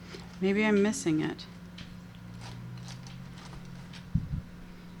 Maybe I'm missing it.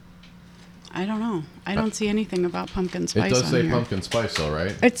 I don't know. I don't see anything about pumpkin spice. It does on say here. pumpkin spice, though,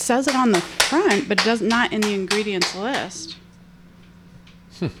 right? It says it on the front, but does not in the ingredients list.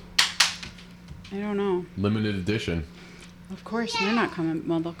 I don't know. Limited edition. Of course, they're not coming.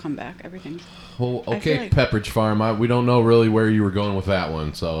 Well, they'll come back. Everything's. Well, I feel okay, like- Pepperidge Farm. We don't know really where you were going with that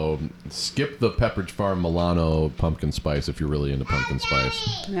one, so skip the Pepperidge Farm Milano pumpkin spice if you're really into pumpkin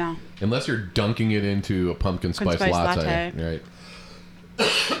spice. Yeah. Unless you're dunking it into a pumpkin spice, Spice latte. latte.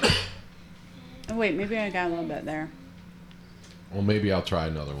 Right. Oh, wait, maybe I got a little bit there. Well, maybe I'll try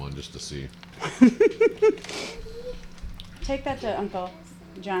another one just to see. Take that to Uncle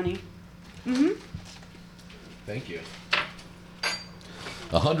Johnny. Mm-hmm. Thank you.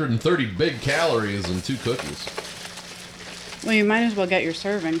 130 big calories and 2 cookies. Well, you might as well get your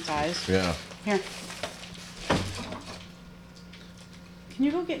serving size. Yeah. Here. Can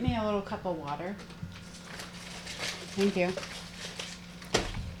you go get me a little cup of water? Thank you.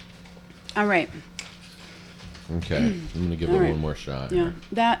 All right. Okay. I'm going to give it All right. one more shot. Yeah.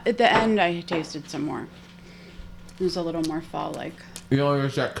 That at the end, I tasted some more. It was a little more fall-like. You know,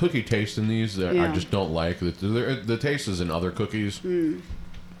 there's that cookie taste in these that I Yeah. just don't like. The taste is in other cookies.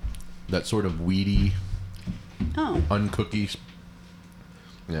 That sort of weedy, Oh. uncookies.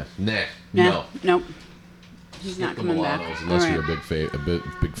 Yeah. Nah. Yeah. No. Nope. He's Skip not the coming back. Milanos unless All you're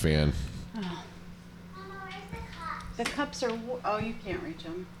right. big fan. The cups are. Oh, you can't reach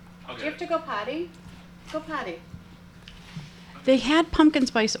them. Okay. Do you have to go potty? Go potty. They had pumpkin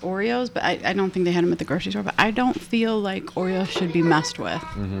spice Oreos, but I don't think they had them at the grocery store. But I don't feel like Oreos should be messed with.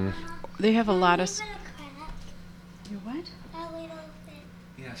 Mm-hmm. They have a lot of. You what?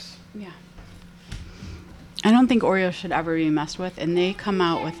 Yes. Yeah. I don't think Oreos should ever be messed with, and they come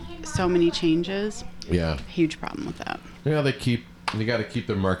out with so many changes. Yeah. Huge problem with that. Yeah, they got to keep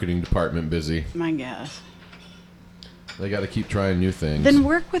their marketing department busy. My guess. They got to keep trying new things. Then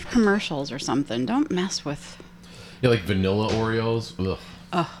work with commercials or something. Don't mess with. Yeah, like vanilla Oreos. Ugh.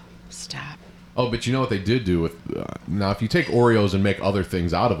 Oh, stop. Oh, but you know what they did do with now? If you take Oreos and make other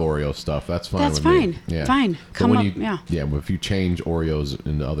things out of Oreo stuff, that's fine. That's with me. fine. Yeah. Fine. But Come when up. you, Yeah. Yeah, but if you change Oreos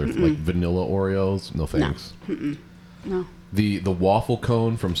into other like vanilla Oreos, no thanks. No. The waffle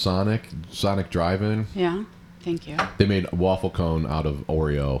cone from Sonic Drive-In. Yeah. Thank you. They made a waffle cone out of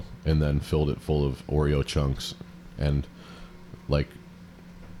Oreo and then filled it full of Oreo chunks and like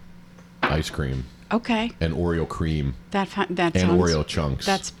ice cream Okay. and Oreo cream That and sounds. Oreo chunks.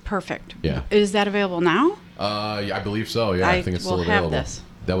 That's perfect. Yeah. Is that available now? Yeah, I believe so. Yeah, I I think it's will still have available. this.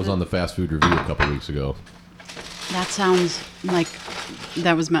 That was on the fast food review a couple weeks ago. That sounds like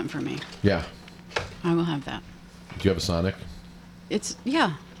that was meant for me. Yeah. I will have that. Do you have a Sonic? It's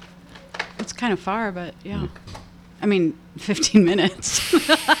It's kind of far, but yeah. I mean, 15 minutes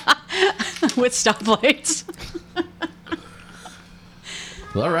with stoplights.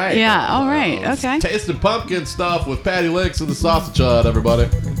 All right. Yeah, all right, okay. Tasting pumpkin stuff with Patty Licks and the Sausage Hut, everybody.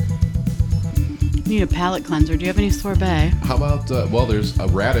 Need a palate cleanser. Do you have any sorbet? How about, well, there's a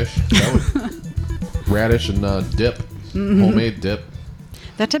radish. Radish and dip. Homemade dip.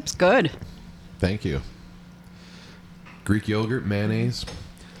 That tip's good. Thank you. Greek yogurt, mayonnaise,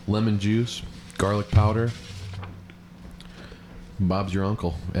 lemon juice, garlic powder. Bob's your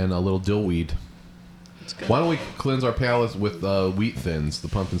uncle. And a little dill weed. It's good. Why don't we cleanse our palates with wheat thins, the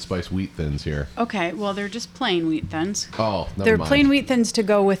pumpkin spice wheat thins here? Okay, well, they're just plain wheat thins. Oh, never They're mind. plain wheat thins to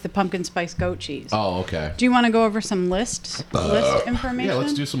go with the pumpkin spice goat cheese. Oh, okay. Do you want to go over some list information? Yeah,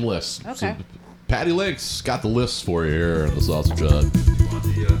 let's do some lists. Okay. So, Patty Licks got the lists for you here in the Sausage Hut.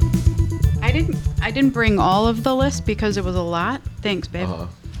 I didn't bring all of the list because it was a lot. Thanks, babe. Uh-huh.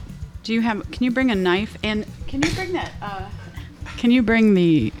 Can you bring a knife and can you bring that can you bring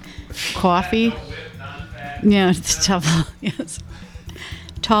the coffee? Yeah, it's tough. Yes.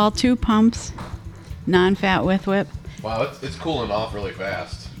 Tall 2 pumps, non-fat with whip. Wow, it's cooling off really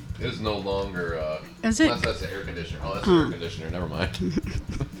fast. It is no longer. Is it? Unless that's the air conditioner. Oh, that's the air conditioner. Never mind.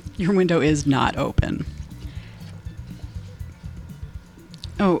 Your window is not open.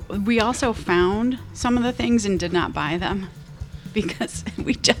 Oh, we also found some of the things and did not buy them because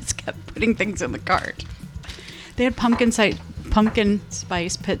we just kept putting things in the cart. They had pumpkin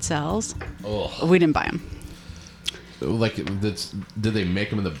spice pizzelles. Oh, We didn't buy them. like did they make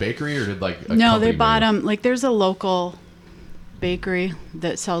them in the bakery or did like a No, company they bought make 'em? them. Like, there's a local bakery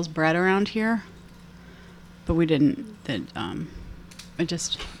that sells bread around here, but we didn't. It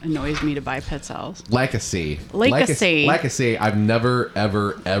just annoys me to buy pizzelles. Lacacy. Lacacy. Lacacy. I've never,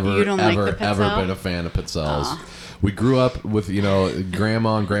 ever, ever, You don't like ever, the ever pizzelle? been a fan of pizzelles. We grew up with,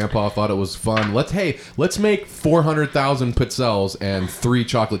 grandma and grandpa thought it was fun. Let's make 400,000 pizzelles and 3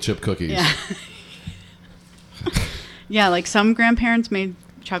 chocolate chip cookies. Yeah. Yeah, like some grandparents made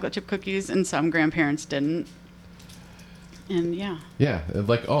chocolate chip cookies and some grandparents didn't. And yeah. Yeah,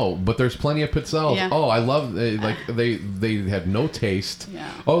 like, but there's plenty of pizzelles. Yeah. Oh, I love they had no taste. Yeah.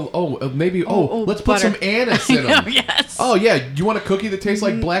 Maybe let's put butter. some anise in them. Yes. Oh yeah, you want a cookie that tastes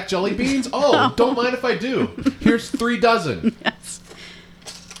like black jelly beans? Oh, No. don't mind if I do. Here's 3 dozen. Yes.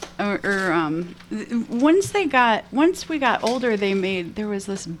 Once we got older, there was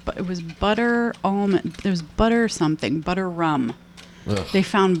butter something, butter rum. Ugh. They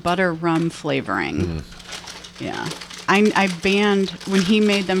found butter rum flavoring. Yeah. I banned, when he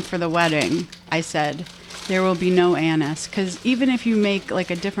made them for the wedding, I said, there will be no anise. Because even if you make like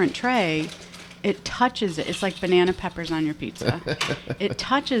a different tray, it touches it. It's like banana peppers on your pizza. It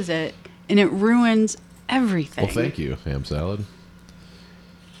touches it and it ruins everything. Well, thank you, ham salad.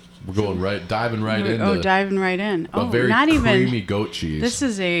 We're diving right in. Diving right in. A very not creamy even, goat cheese. This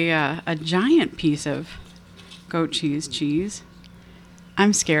is a giant piece of goat cheese.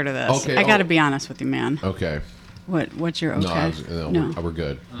 I'm scared of this. Okay, I got to be honest with you, man. Okay. What's your okay? No, we're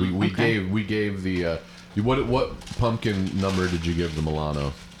good. We gave the what pumpkin number did you give the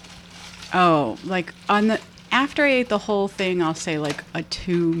Milano? Oh, like after I ate the whole thing, I'll say like a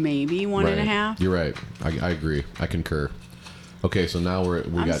 2, maybe 1.5. You're right. I agree. I concur. Okay, so now we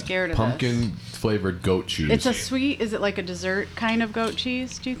I'm got scared of pumpkin flavored goat cheese. It's a sweet. Is it like a dessert kind of goat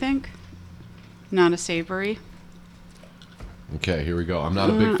cheese? Do you think? Not a savory. Okay, here we go. I'm not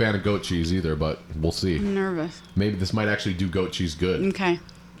a big fan of goat cheese either, but we'll see. I'm nervous. Maybe this might actually do goat cheese good. Okay.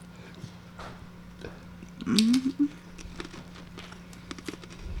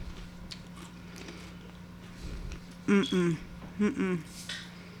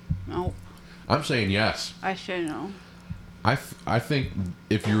 No. I'm saying yes. I should know. I think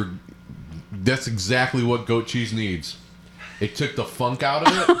that's exactly what goat cheese needs. It took the funk out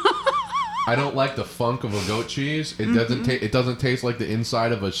of it. I don't like the funk of a goat cheese. It doesn't taste like the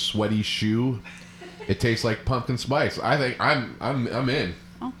inside of a sweaty shoe. It tastes like pumpkin spice. I think I'm in.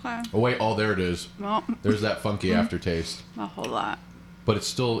 Okay. Oh wait, there it is. Well, There's that funky aftertaste. a whole lot. But it's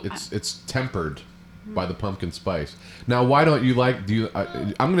still it's tempered by the pumpkin spice. Now, why don't you like?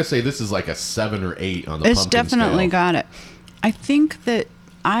 I'm going to say this is like a 7 or 8 on the It's pumpkin definitely scale. got it. I think that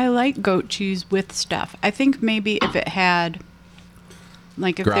I like goat cheese with stuff. I think maybe if it had,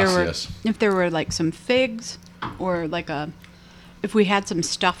 like, Gracias. if there were like some figs, or like if we had some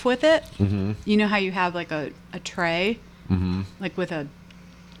stuff with it. Mm-hmm. You know how you have like a tray, like with a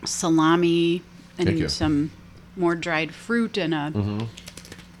salami Thank you. and some more dried fruit and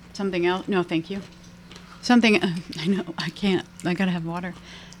something else. No, thank you. Something. I know. I can't. I gotta have water.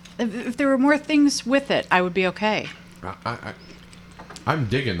 If there were more things with it, I would be okay. I'm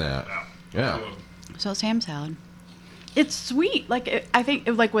digging that. Yeah. So it's ham salad. It's sweet. Like I think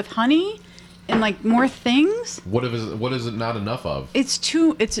like with honey and like more things. What is it not enough of? It's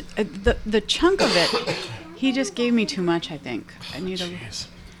too. It's the chunk of it. He just gave me too much. I think I need a.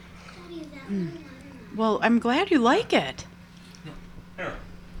 Well, I'm glad you like it. Here.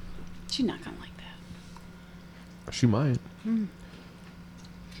 She's not gonna like that. She might. She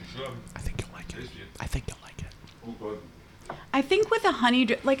should. I think you'll like it. I think you'll like it. Oh, good. I think with a honey,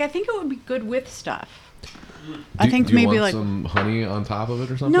 like I think it would be good with stuff. I think do you maybe want like some honey on top of it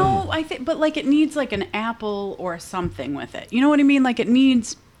or something? no, I think, but like it needs like an apple or something with it. You know what I mean? Like it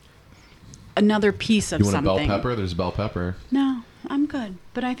needs another piece of You want something. a bell pepper? There's bell pepper. No, I'm good.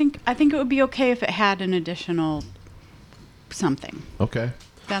 But I think it would be okay if it had an additional something. Okay.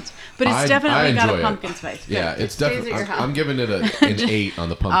 But it's definitely I got enjoy a it. pumpkin spice. Good. Yeah, It it's stays at definitely. your house. I'm giving it an 8 on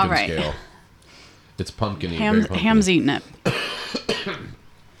the pumpkin All right. scale. It's pumpkin-y. very pumpkin-y. Ham's eating it.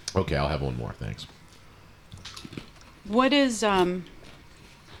 Okay, I'll have one more. Thanks. What is You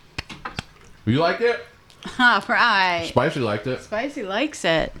like it? right? Spicy liked it. Spicy likes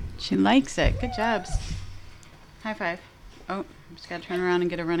it. She likes it. Good jobs. High five. Oh, just gotta turn around and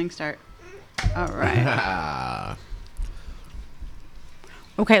get a running start. All right.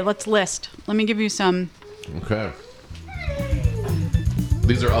 Okay, let's list. Let me give you some. Okay.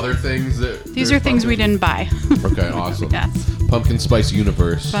 These are other things that. These are things we didn't buy. Okay, awesome. Yes. Pumpkin Spice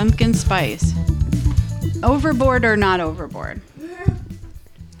Universe. Pumpkin spice. Overboard or not overboard?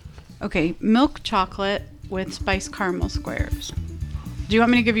 Okay, milk chocolate with spice caramel squares. Do you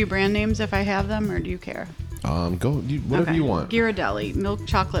want me to give you brand names if I have them, or do you care? Go whatever Okay. you want. Ghirardelli, milk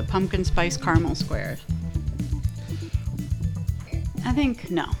chocolate pumpkin spice caramel squares. I think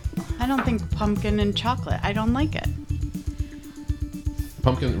no. I don't think pumpkin and chocolate. I don't like it.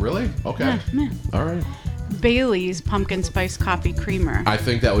 Pumpkin, really? Okay. Meh. All right. Bailey's Pumpkin Spice Coffee Creamer. I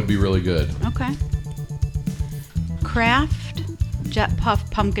think that would be really good. Okay. Kraft Jet Puff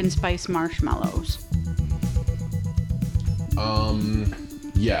Pumpkin Spice Marshmallows.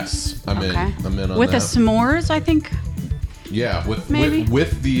 Yes, I'm in. Okay. I'm in on with that. the s'mores, I think. Yeah, with Maybe.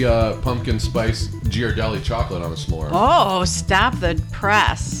 with the pumpkin spice Ghirardelli chocolate on the s'more. Oh, stop the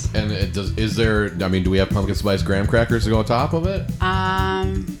press. And it does. Is there? I mean, do we have pumpkin spice graham crackers to go on top of it?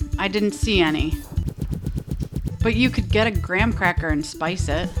 I didn't see any. But you could get a graham cracker and spice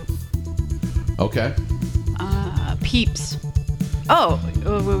it. Okay. Peeps. Oh,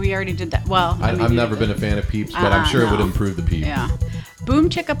 we already did that. Well, I've never been a fan of Peeps, but I'm sure it would no. improve the Peep. Yeah. Boom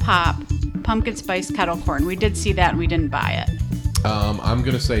Chicka Pop Pumpkin Spice Kettle Corn. We did see that and we didn't buy it. I'm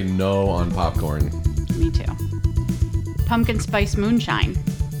gonna say no on popcorn. Me too. Pumpkin Spice Moonshine.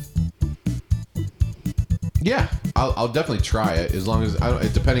 Yeah, I'll definitely try it as long as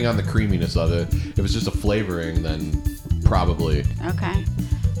depending on the creaminess of it. If it's just a flavoring, then probably. Okay.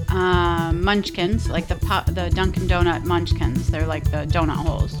 Munchkins, like the Dunkin' Donut Munchkins. They're like the donut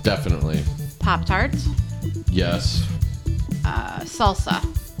holes. Definitely. Pop Tarts. Yes. Salsa.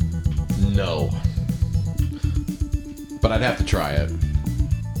 No. But I'd have to try it.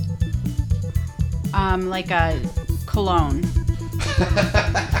 Like a cologne.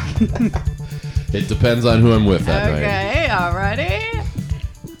 It depends on who I'm with that night. Okay, alrighty.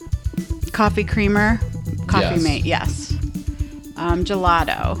 Coffee creamer. Coffee Yes. mate, yes.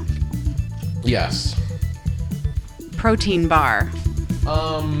 Gelato. Yes. Protein bar.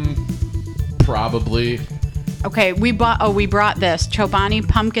 Probably. Okay, we brought this Chobani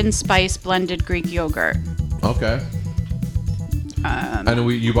Pumpkin Spice Blended Greek Yogurt. Okay. I know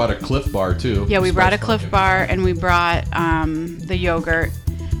you bought a Cliff Bar too. Yeah, we brought a Spice Cliff Pumpkin. Bar and we brought the yogurt,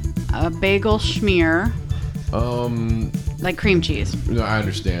 a bagel schmear, like cream cheese. No, I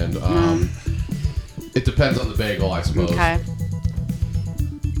understand. It depends on the bagel, I suppose. Okay.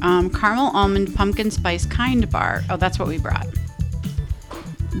 Caramel almond pumpkin spice kind bar. Oh, that's what we brought.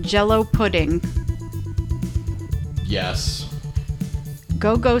 Jello pudding. Yes.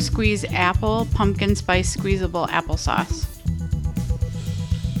 Go squeeze apple pumpkin spice squeezable applesauce.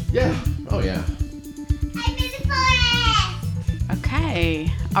 Yeah. Oh yeah.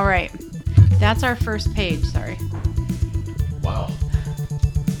 Okay. All right. That's our first page. Sorry. Wow.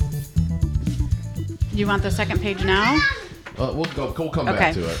 You want the second page now? We'll come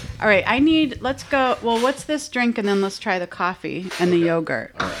back to it. All right. Let's go. Well, what's this drink? And then let's try the coffee and the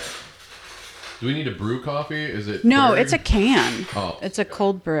yogurt. All right. Do we need to brew coffee? Is it? No, poured? it's a can. Oh. It's a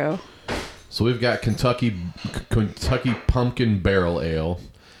cold brew. So we've got Kentucky Pumpkin Barrel Ale.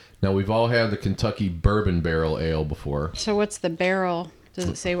 Now we've all had the Kentucky Bourbon Barrel Ale before. So what's the barrel? Does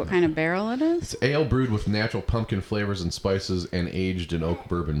it say what kind of barrel it is? It's ale brewed with natural pumpkin flavors and spices and aged in oak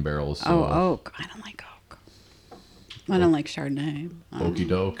bourbon barrels. So, Oak. I don't like oak. I don't like Chardonnay. Okie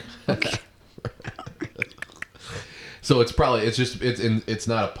doke. So it's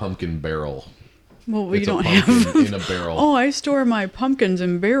not a pumpkin barrel. Well, we It's a don't pumpkin have. in a barrel. Oh, I store my pumpkins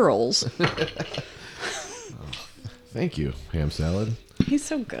in barrels. Thank you, ham salad. He's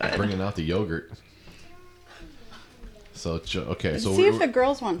so good. Bringing out the yogurt. So okay, so See if the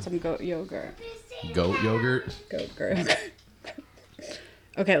girls want some goat yogurt. goat yogurt. Goat yogurt.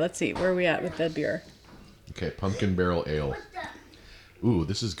 Okay, let's see. Where are we at with the beer? Okay, pumpkin barrel ale. Ooh,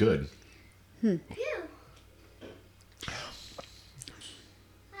 this is good.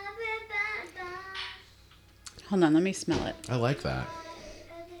 Hold on, let me smell it. I like that.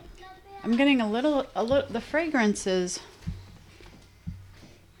 I'm getting a little. The fragrances.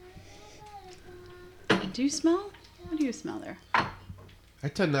 Do you smell? What do you smell there? I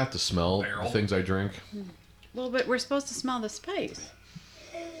tend not to smell the things I drink. A little bit. We're supposed to smell the spice.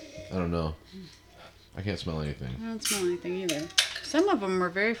 I don't know. I can't smell anything. I don't smell anything either. Some of them were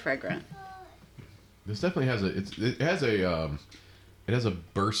very fragrant. This definitely has it has a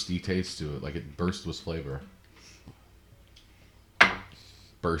bursty taste to it, like it bursts with flavor.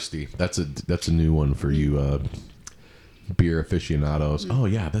 Bursty. That's a new one for you beer aficionados. Oh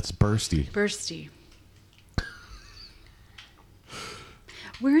yeah, that's bursty. Bursty.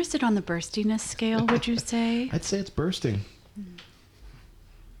 Where is it on the burstiness scale, would you say? I'd say it's bursting.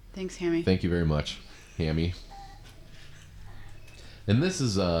 Thanks, Hammy. Thank you very much, Hammy. And this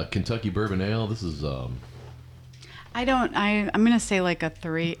is Kentucky Bourbon Ale. This is I'm gonna say like a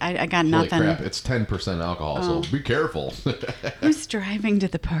 3. I got holy nothing. crap, it's 10% alcohol, so be careful. Who's driving to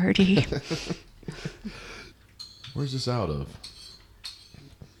the party? Where's this out of?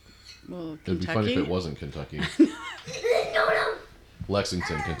 Well, It'd be funny if it wasn't Kentucky.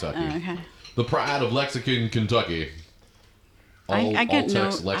 Lexington, Kentucky. Oh, okay. The pride of Lexington, Kentucky. I get All no.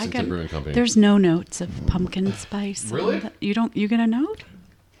 text Lexington Brewing Company. There's no notes of pumpkin spice. Really? You don't. You get a note?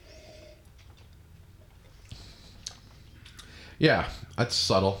 Yeah, that's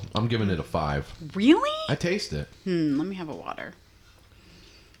subtle. I'm giving it a 5. Really? I taste it. Let me have a water.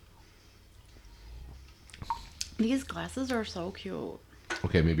 These glasses are so cute.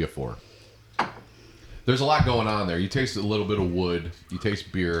 Okay, maybe a 4. There's a lot going on there. You taste a little bit of wood. You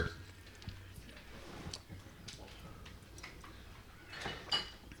taste beer.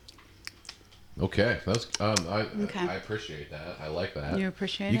 Okay, that's I appreciate that. I like that. You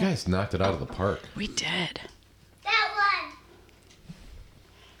appreciate You it? guys knocked it out of the park. We did. That one.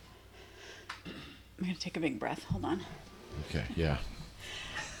 I'm gonna take a big breath. Hold on. Okay, yeah.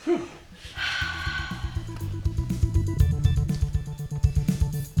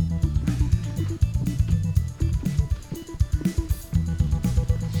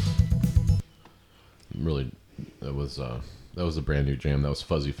 Really, that was a brand new jam. That was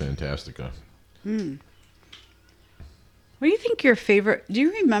Fuzzy Fantastica. What do you think your favorite? Do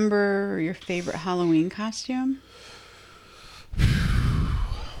you remember your favorite Halloween costume?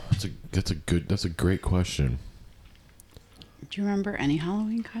 That's a great question. Do you remember any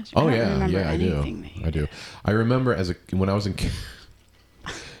Halloween costume? Oh I don't yeah, remember yeah, I do. anything that you I do. did. I remember when I was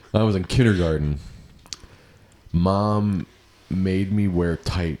in kindergarten, Mom made me wear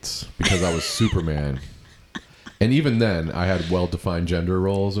tights because I was Superman. And even then, I had well-defined gender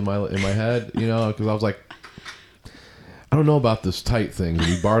roles in my head, you know, because I was like, I don't know about this tight thing.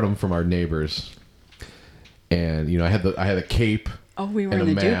 We borrowed them from our neighbors, and you know, I had a cape. Oh, we were and in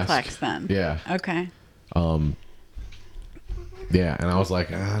a the mask. duplex then. Yeah. Okay. Yeah, and I was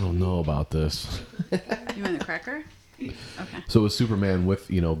like, I don't know about this. You want the cracker? Okay. So it was Superman with,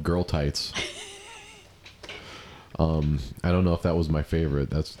 you know, girl tights. I don't know if that was my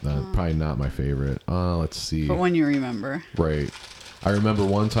favorite. That's probably not my favorite. Let's see. But one you remember. Right. I remember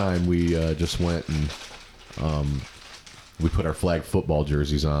one time we just went and we put our flag football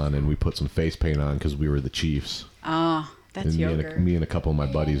jerseys on and we put some face paint on because we were the Chiefs. Oh, that's And yogurt. me and a couple of my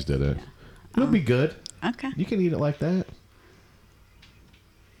buddies did it. It'll be good. Okay. You can eat it like that.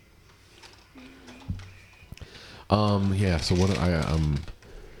 Yeah, so what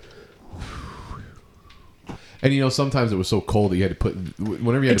and you know, sometimes it was so cold that you had to put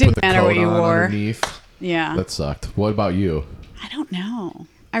whenever you had to put the didn't matter coat what you on wore. underneath. Yeah. That sucked. What about you? I don't know.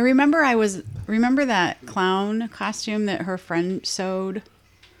 I remember remember that clown costume that her friend sewed.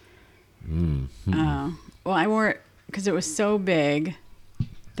 Oh, well, I wore it because it was so big.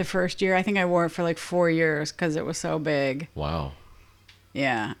 The first year, I think I wore it for like 4 years because it was so big. Wow.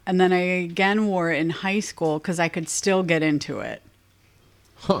 Yeah, and then I again wore it in high school because I could still get into it.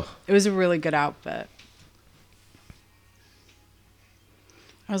 Huh. It was a really good outfit.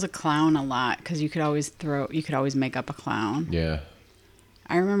 I was a clown a lot because you could always make up a clown. Yeah.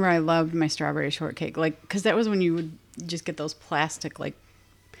 I remember I loved my strawberry shortcake, like, because that was when you would just get those plastic, like,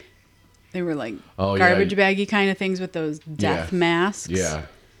 they were like garbage baggy kind of things with those death masks. Yeah.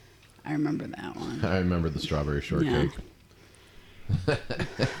 I remember that one. I remember the strawberry shortcake. Yeah.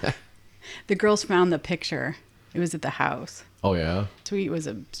 The girls found the picture. It was at the house. Oh, yeah? Tweet was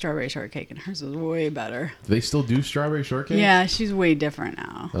a strawberry shortcake, and hers was way better. Do they still do strawberry shortcake? Yeah, she's way different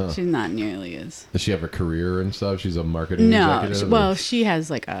now. Oh. She's not nearly as... Does she have a career and stuff? She's a marketing executive? Well, she has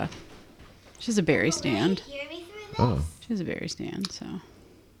like she's a berry stand. Hear me through this? Oh. She's a berry stand, so...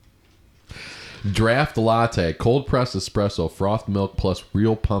 Draft latte, cold pressed espresso, frothed milk plus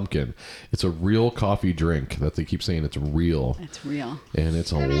real pumpkin. It's a real coffee drink. That they keep saying it's real. It's real. And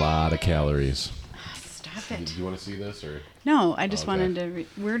it's a lot of calories. Stop it. Do you want to see this or? No, I just Okay. wanted to.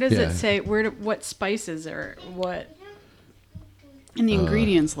 Where does Yeah. it say? What spices or what? In the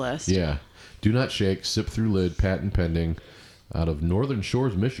ingredients list. Yeah. Do not shake. Sip through lid. Patent pending. Out of Northern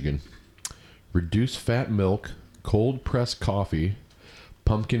Shores, Michigan. Reduced fat milk. Cold pressed coffee.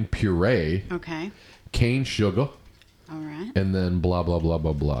 Pumpkin puree. Okay. Cane sugar. All right. And then blah blah blah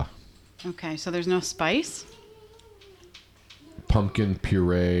blah blah. Okay. So there's no spice. Pumpkin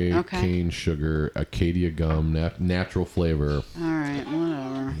puree. Okay. Cane sugar. Acacia gum. Natural flavor. All right.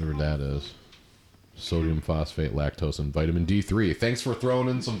 Whatever. Whatever that is. Sodium phosphate, lactose, and vitamin D3. Thanks for throwing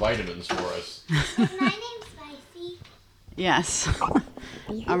in some vitamins for us. Is my name Spicy? Yes.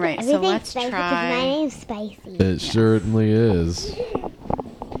 All right. So let's spicy try. because my name's Spicy. It certainly is.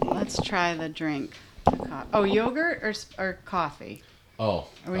 Let's try the drink. Oh, yogurt or coffee? Oh.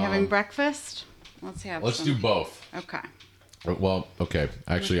 Are we having breakfast? Let's have. Let's some. do both. Okay. Well, okay.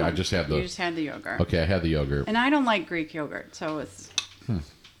 Actually, Which I one? just had You the. just had the yogurt. Okay, I had the yogurt. And I don't like Greek yogurt, so it's. I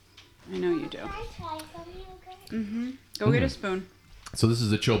know you do. Can I try some yogurt? Go get a spoon. So this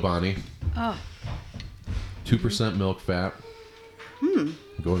is the Chobani. Oh. 2% milk fat.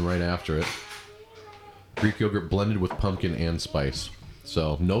 Going right after it. Greek yogurt blended with pumpkin and spice.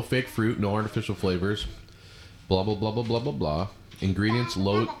 So no fake fruit, no artificial flavors. Blah, blah, blah, blah, blah, blah, blah. Ingredients: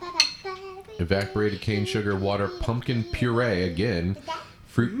 low evaporated cane sugar, water, pumpkin puree, again,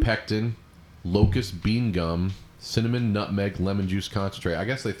 fruit pectin, locust bean gum, cinnamon, nutmeg, lemon juice concentrate. I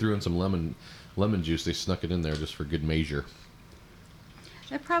guess they threw in some lemon juice. They snuck it in there just for good measure.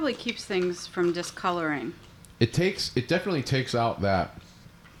 That probably keeps things from discoloring. It definitely takes out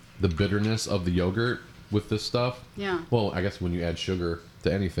the bitterness of the yogurt with this stuff. Yeah. Well, I guess when you add sugar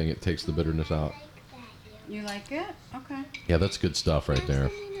to anything, it takes the bitterness out. You like it? Okay. Yeah, that's good stuff right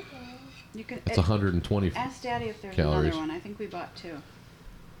there. You can. It's 120 Ask Daddy if there's calories. another one. I think we bought 2.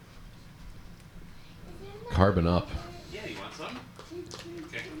 Carbon up. Yeah, you want some?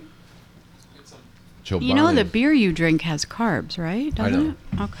 Okay. Get some. Chobani. You know the beer you drink has carbs, right? Doesn't know.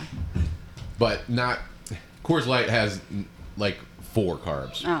 it? Okay. But not... Coors Light has like 4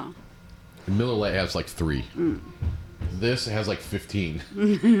 carbs. Oh. And Miller Lite has like 3. This has like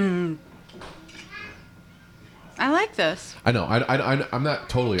 15. I like this. I know. I'm not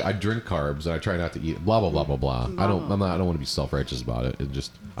totally... I drink carbs and I try not to eat... Blah, blah, blah, blah, blah. I don't want to be self-righteous about it. It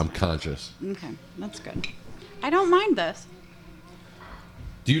just... I'm conscious. Okay, that's good. I don't mind this.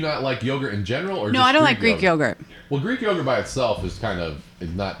 Do you not like yogurt in general, or No, just I don't like Greek yogurt. Well, Greek yogurt by itself is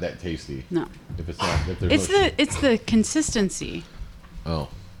not that tasty. No. If there's It's the consistency. Oh.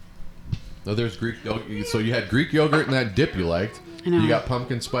 No, there's Greek yogurt. So you had Greek yogurt and that dip you liked. I know. You got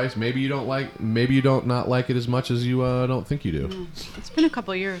pumpkin spice. Maybe you don't not like it as much as you don't think you do. No. It's been a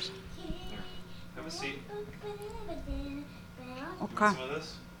couple years. Have a seat. Okay. Some of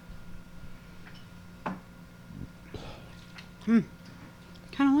this.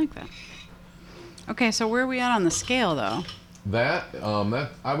 Kind of like that. Okay, so where are we at on the scale, though? That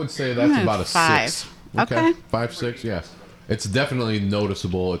I would say that's at about a 5. 6. Okay. 5, 6. Yeah. It's definitely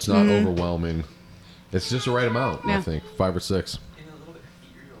noticeable. It's not overwhelming. It's just the right amount. Yeah. I think 5 or 6. And a little bit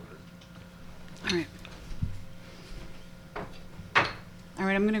heat your yogurt. All right. All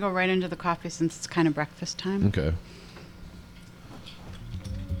right, I'm going to go right into the coffee since it's kind of breakfast time. Okay.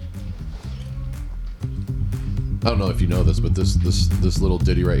 I don't know if you know this, but this little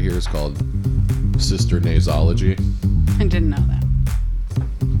ditty right here is called Sister Nasology. I didn't know that.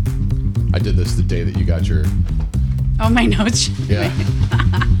 I did this the day that you got your... Oh, my nose. Yeah.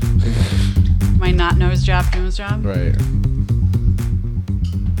 My not nose job. Right.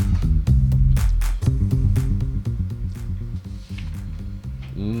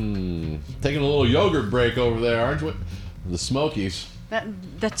 Taking a little yogurt break over there, aren't we? The Smokies.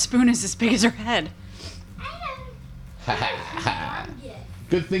 That spoon is as big as her head.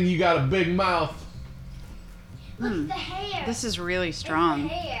 Good thing you got a big mouth. Look at the hair. This is really strong.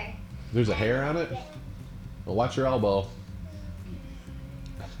 Hair. There's a hair on it? Well, watch your elbow.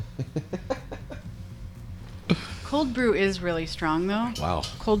 Cold brew is really strong, though. Wow.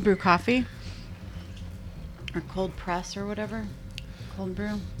 Cold brew coffee. Or cold press or whatever. Cold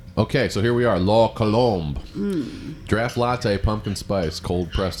brew. Okay, so here we are. La Colombe. Draft latte, pumpkin spice, cold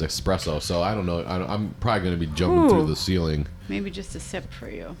pressed espresso. So I don't know. I'm probably going to be jumping through the ceiling. Maybe just a sip for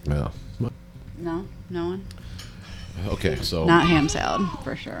you. Yeah. No? No one? Okay, so... Not ham salad,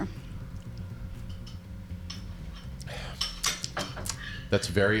 for sure. That's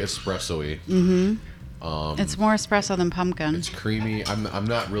very espresso-y. It's more espresso than pumpkin. It's creamy. I'm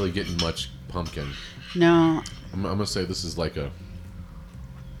not really getting much pumpkin. No. I'm going to say this is like a...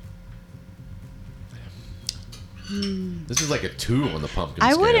 This is like a 2 on the pumpkin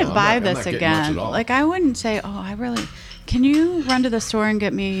I scale. wouldn't buy I'm not this getting again. much at all. Like, I wouldn't say, oh, I really... Can you run to the store and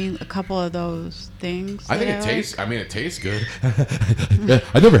get me a couple of those things? I think that it like? tastes... I mean, it tastes good.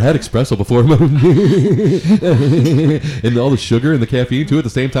 I never had espresso before. And all the sugar and the caffeine, too, at the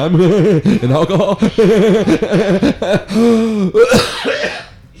same time. And alcohol.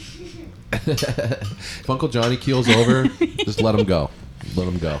 If Uncle Johnny keels over, just let him go. Let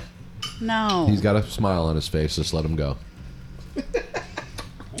him go. No. He's got a smile on his face. Just let him go.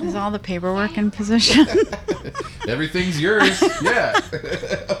 Is all the paperwork in position? Everything's yours. Yeah.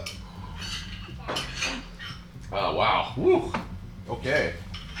 Oh, wow. Woo. Okay.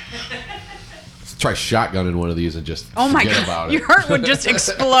 Let's try shotgunning one of these and just Oh my forget God. about it. Your heart would just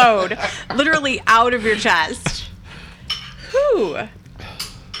explode. Literally out of your chest. Whew.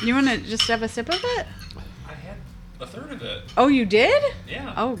 You want to just have a sip of it? I had a third of it. Oh, you did?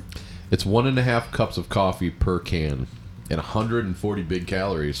 Yeah. Oh. It's 1.5 cups of coffee per can and 140 big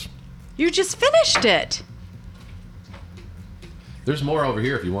calories. You just finished it. There's more over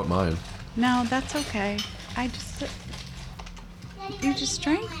here if you want mine. No, that's okay. You just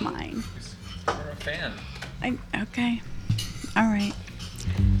drank mine. You're a fan. Okay. All right.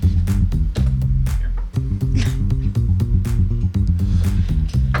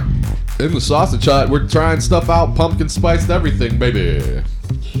 In the sausage hut, we're trying stuff out, pumpkin spiced everything, baby.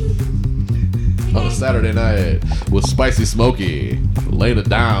 On a Saturday night with Spicy Smoky, laying it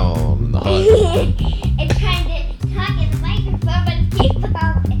down in the hut. And trying to talk in the microphone, but keep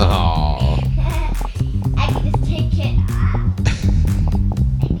on. Aww. I can just take it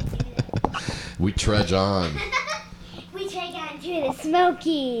off. We trudge on. We take on to the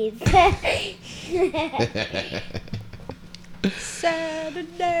Smokies.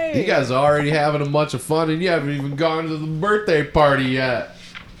 Saturday. You guys are already having a bunch of fun, and you haven't even gone to the birthday party yet.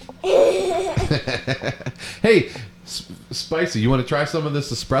 Hey, Spicy, you want to try some of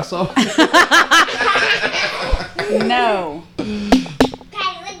this espresso? No.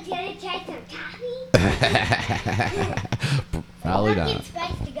 Patty, do you want to try some coffee? Probably Pumpkin not.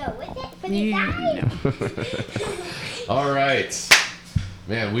 spice to go with it for the side. All right,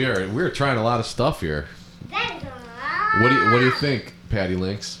 man, we're trying a lot of stuff here. That is a lot. What do you think, Patty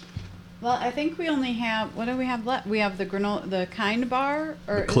Links? Well, I think we only have, what do we have left? We have the granola, the Kind Bar,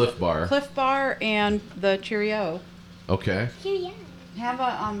 or The Cliff Bar. Cliff Bar, and the Cheerio. Okay. Here you Have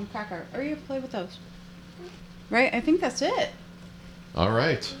a cracker, or you play with those. Right, I think that's it. All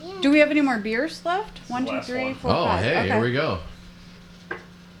right. Do we have any more beers left? 1, 2, Last 3, one. 4, Oh, 5. hey, Okay. here we go.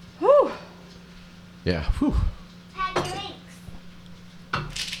 Whew. Yeah. Whew. Patty Links.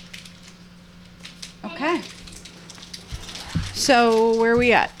 Okay. So where are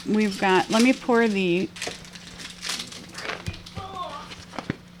we at? We've got. Let me pour the.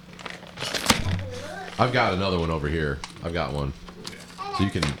 I've got another one over here. I've got one. So you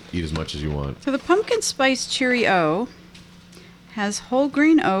can eat as much as you want. So the Pumpkin Spice Cheerio has whole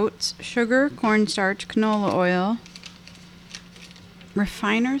grain oats, sugar, cornstarch, canola oil,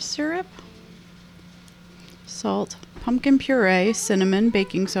 refiner's syrup, salt, pumpkin puree, cinnamon,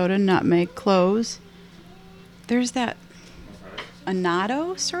 baking soda, nutmeg, cloves. There's that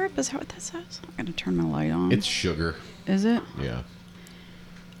annatto syrup. Is that what that says? I'm gonna turn my light on. It's sugar. Is it? Yeah.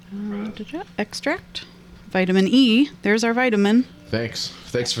 Extract, vitamin E. There's our vitamin. Thanks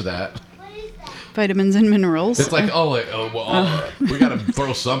for that. What is that? Vitamins and minerals. It's like, we gotta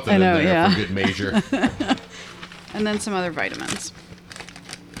throw something I know, in there yeah. for good measure. And then some other vitamins.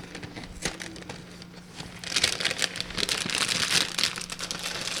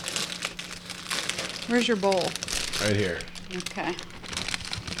 Where's your bowl? Right here. Okay.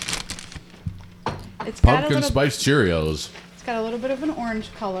 It's got a Pumpkin little, Spice Cheerios. It's got a little bit of an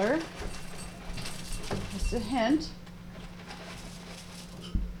orange color. Just a hint.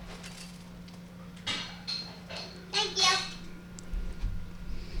 Thank you.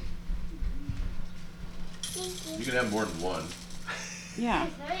 Thank You can have more than one. Yeah.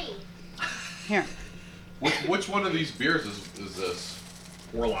 Three. Here. Which one of these beers is this?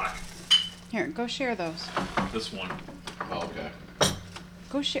 Warlock. Here. Go share those. This one. Oh, okay.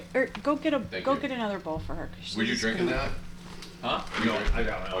 Go share. Or go get a. Thank Go you. get another bowl for her. 'Cause she's Were you just drinking gonna- that? Huh? No, I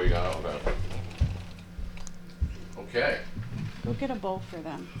got it. Oh, you got it. Okay. Okay. Go get a bowl for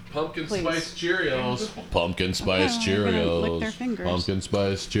them. Pumpkin Please. Spice Cheerios. Pumpkin Spice Yeah, they're gonna lick Cheerios. their fingers. Pumpkin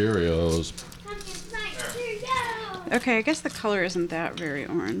Spice Cheerios. Pumpkin spice Cheerios. Okay, I guess the color isn't that very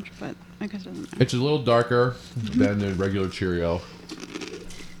orange, but I guess it doesn't matter. It's a little darker than the regular Cheerio.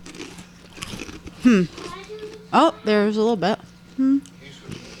 Oh, there's a little bit.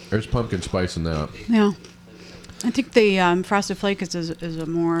 There's pumpkin spice in that. Yeah. I think the Frosted Flakes is a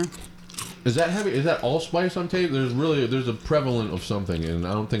more. Is that heavy? Is that allspice on tape? There's a prevalent of something, and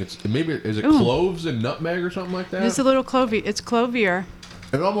I don't think it's is it Ooh. cloves and nutmeg or something like that? It's a little clovey. It's clovier.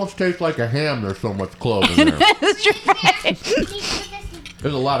 It almost tastes like a ham. There's so much clove in there. That's right.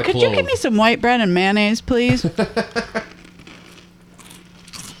 There's a lot of Could clove. you give me some white bread and mayonnaise, please?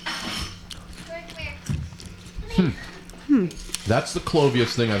 That's the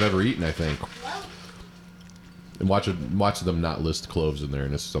cloviest thing I've ever eaten, I think. And watch them not list cloves in there,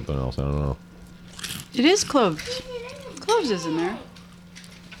 and it's something else. I don't know. It is cloves. Cloves is in there.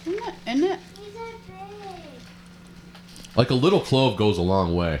 Isn't it? These are big. Like a little clove goes a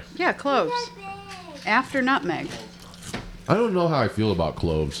long way. Yeah, cloves. These are big. After nutmeg. I don't know how I feel about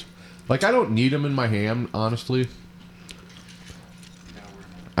cloves. Like I don't need them in my ham, honestly.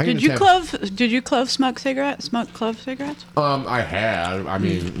 I can Did you just clove smoke cigarettes? Smoke clove cigarettes? I had. I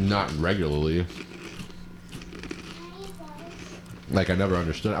mean, not regularly. Like I never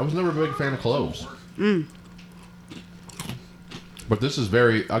understood. I was never a big fan of cloves. But this is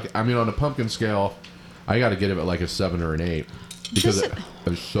very. I mean, on a pumpkin scale, I got to get it at like a 7 or an 8 because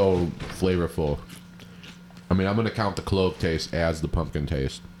it's so flavorful. I mean, I'm gonna count the clove taste as the pumpkin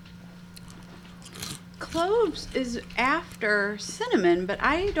taste. cloves is after cinnamon, but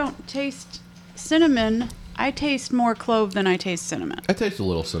I don't taste cinnamon. I taste more clove than I taste cinnamon. I taste a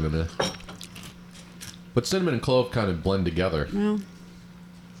little cinnamon. But cinnamon and clove kind of blend together. Well,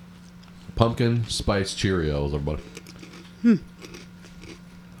 Pumpkin Spice Cherrios, everybody.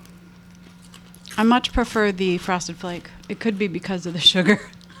 I much prefer the Frosted Flake. It could be because of the sugar.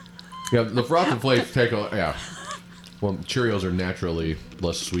 Yeah, the Frosted Flakes take a... Yeah. Well, Cheerios are naturally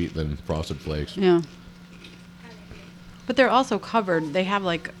less sweet than Frosted Flakes. Yeah. But they're also covered. They have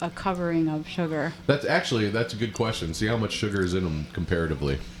like a covering of sugar. That's a good question. See how much sugar is in them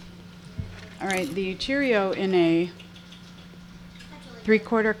comparatively. All right, the Cheerio in a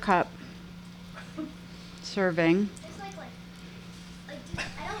 3/4 cup serving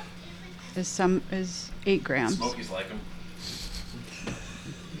is 8 grams. Smokies like them.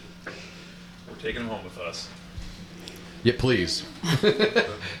 We're taking them home with us. Yeah, please.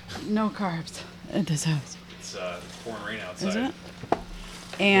 No carbs at this house. It's pouring rain outside. Is it?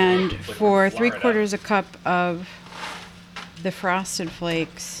 And It's like for Florida. 3/4 a cup of the Frosted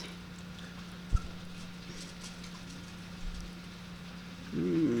Flakes,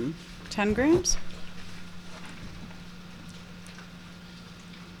 10 grams?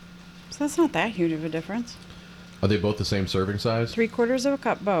 So that's not that huge of a difference. Are they both the same serving size? 3/4 of a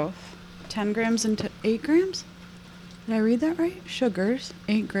cup both. 10 grams and 8 grams? Did I read that right? Sugars,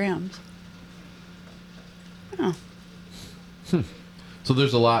 8 grams. Oh. So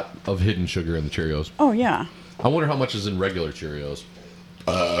there's a lot of hidden sugar in the Cheerios. Oh, yeah. I wonder how much is in regular Cheerios.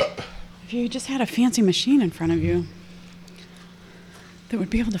 If you just had a fancy machine in front of you that would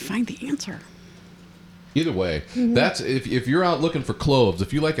be able to find the answer. Either way, that's if you're out looking for cloves,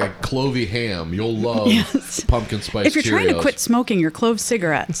 if you like a clovey ham, you'll love Yes. Pumpkin Spice If you're trying to Cheerios. quit smoking your clove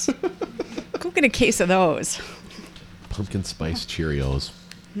cigarettes, go get a case of those. Pumpkin Spice Cheerios.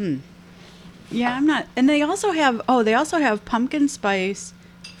 Yeah, I'm not. And they also have pumpkin spice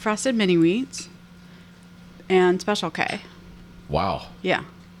frosted mini wheats and Special K. Wow, Yeah.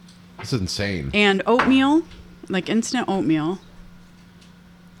 this is insane. And oatmeal, like instant oatmeal.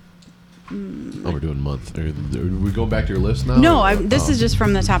 Oh, we're doing month. Are we going back to your list now? No, this is just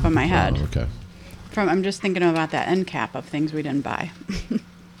from the top of my head. Oh, okay. I'm just thinking about that end cap of things we didn't buy.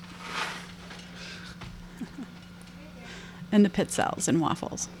 And the pit cells and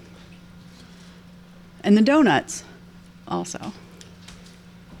waffles. And the donuts also.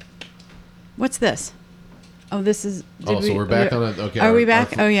 What's this? Oh, this is... So we're back on it. Okay. Are we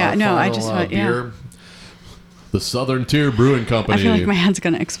back? Oh, yeah. our No, I final, just... beer, the Southern Tier Brewing I Company. feel like my head's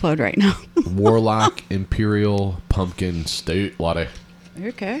going to explode right now. Warlock Imperial Pumpkin Stout Latte.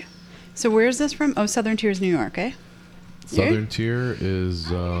 Okay. So where's this from? Oh, Southern Tiers, New York, eh? Southern Tier is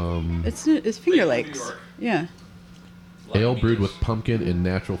It's Finger Lake, New Lakes. York. Yeah. ale brewed with pumpkin and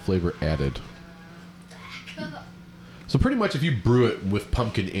natural flavor added. So pretty much, if you brew it with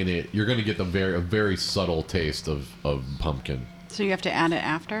pumpkin in it, you're going to get a very subtle taste of pumpkin. So you have to add it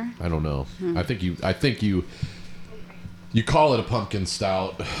after? I don't know. I think you call it a pumpkin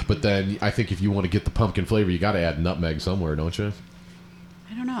stout, but then I think if you want to get the pumpkin flavor, you got to add nutmeg somewhere, don't you?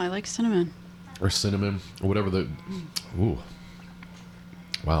 I don't know. I like cinnamon. Or cinnamon, or whatever the. Ooh.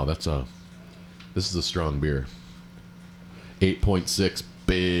 Wow, this is a strong beer. 8.6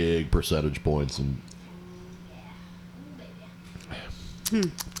 big percentage points, and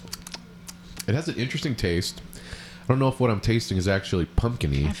it has an interesting taste. I don't know if what I'm tasting is actually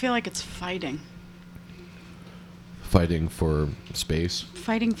pumpkin-y. I feel like it's fighting. Fighting for space.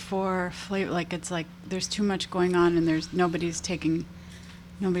 Fighting for flavor. Like it's like there's too much going on and there's nobody's taking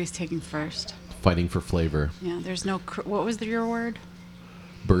first. Fighting for flavor. Yeah, there's no. What was your word?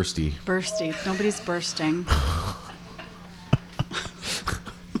 Bursty. Bursty. Nobody's bursting.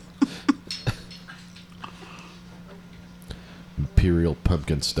 Imperial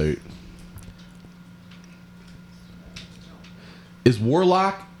Pumpkin Stout. Is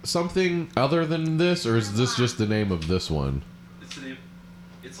Warlock something other than this, or is this just the name of this one?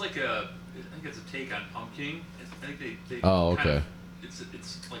 It's like I think it's a take on pumpkin. I think they Oh, kind okay. of-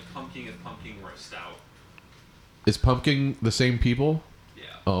 it's like pumpkin if pumpkin were a stout. Is Pumpkin the same people? Yeah.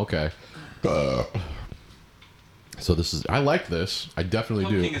 Oh, okay. So this is. I like this. I definitely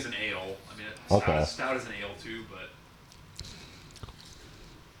Pumpkin do. is an ale. I mean, Okay. stout is an ale too, but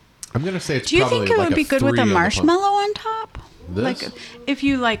I'm gonna say it's. Do you probably think it like would be good with three a on the marshmallow on top? This? Like if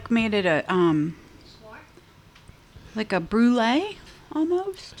you like made it a like a brulee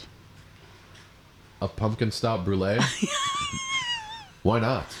almost. A pumpkin stout brulee. Why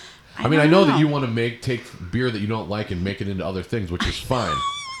not? I mean, I know that you want to take beer that you don't like and make it into other things, which is fine.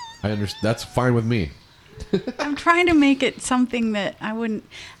 I understand. That's fine with me. I'm trying to make it something that I wouldn't.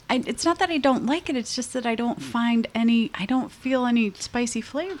 It's not that I don't like it. It's just that I don't feel any spicy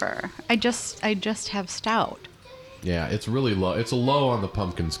flavor. I just have stout. Yeah, it's really low. It's a low on the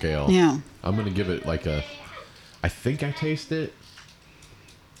pumpkin scale. Yeah. I'm going to give it like a, I think I taste it.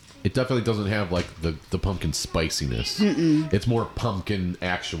 It definitely doesn't have like the pumpkin spiciness. Mm-mm. It's more pumpkin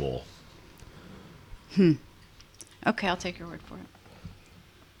actual. Okay, I'll take your word for it.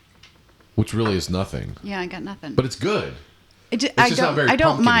 Which really is nothing. Yeah, I got nothing. But it's good. I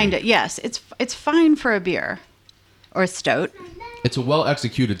don't mind it. Yes, it's fine for a beer or a stout. It's a well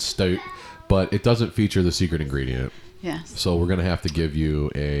executed stout, but it doesn't feature the secret ingredient. Yes. So we're gonna have to give you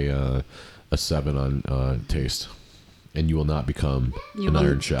a 7 on taste, and you will not become an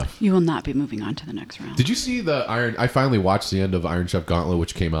Iron Chef. You will not be moving on to the next round. Did you see the Iron? I finally watched the end of Iron Chef Gauntlet,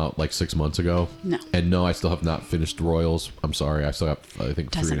 which came out like 6 months ago. No. And no, I still have not finished Royals. I'm sorry. I still have, I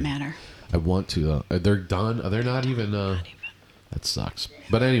think, Doesn't 3. matter. I want to. They're done. They're not even. That sucks.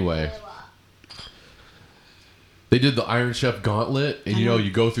 But anyway, they did the Iron Chef Gauntlet, and you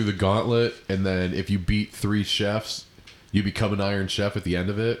go through the gauntlet, and then if you beat 3 chefs, you become an Iron Chef at the end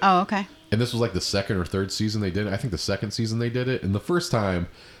of it. Oh, okay. And this was like the 2nd or 3rd season they did it. I think the 2nd season they did it. And the first time,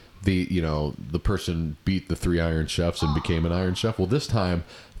 the person beat the 3 Iron Chefs and became an Iron Chef. Well, this time,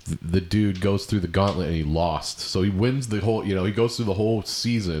 the dude goes through the gauntlet and he lost. So he wins the whole. He goes through the whole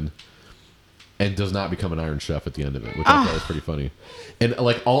season and does not become an Iron Chef at the end of it, which I thought was pretty funny. And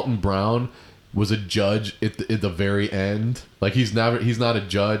like Alton Brown was a judge at the very end. Like he's not a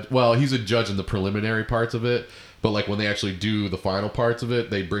judge. Well, he's a judge in the preliminary parts of it, but like when they actually do the final parts of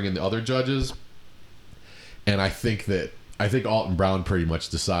it, they bring in the other judges. And I think Alton Brown pretty much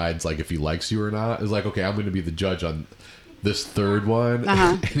decides like if he likes you or not. Is like, okay, I'm going to be the judge on this 3rd one,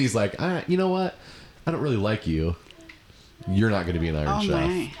 and he's like, you know what? I don't really like you. You're not going to be an Iron Chef.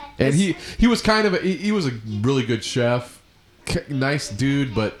 My. And he was kind of he was a really good chef, nice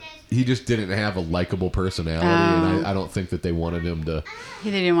dude, but he just didn't have a likable personality, and I don't think that they wanted him to. They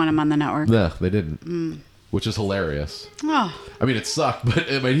didn't want him on the network. No, they didn't. Which is hilarious. Oh. I mean, it sucked, but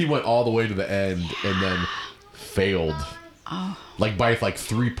he went all the way to the end and then failed. Oh. Like by like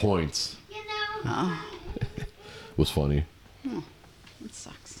 3 points. Oh. Was funny. Oh. It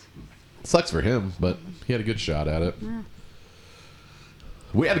sucks. It sucks for him, but he had a good shot at it. Yeah.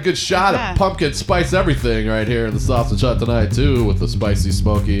 We had a good shot at pumpkin spice everything right here in the Sausage Hut tonight, too, with the Spicy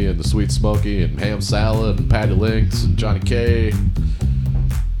Smoky and the Sweet Smoky and ham salad and Patty Links and Johnny K.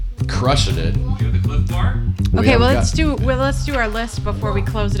 Crushing it. You have the Cliff Bar? Okay, let's do our list before we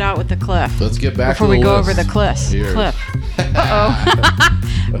close it out with the Cliff. Let's get back before to the we go list. over the Cliff.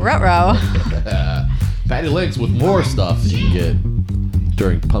 Uh-oh. Ruh-roh. Patty Links with more stuff that you can get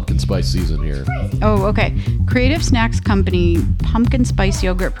during pumpkin spice season here. Oh, okay. Creative Snacks Company Pumpkin Spice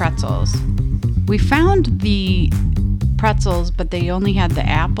Yogurt Pretzels. We found the pretzels, but they only had the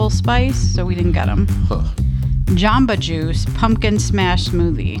apple spice, so we didn't get them. Huh. Jamba Juice Pumpkin Smash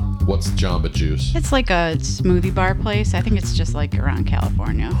Smoothie. What's Jamba Juice? It's like a smoothie bar place. I think it's just like around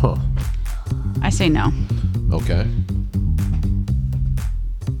California. Huh. I say no. Okay.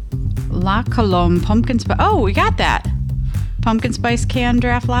 La Colombe Pumpkin Spice. Oh, we got that. Pumpkin Spice Can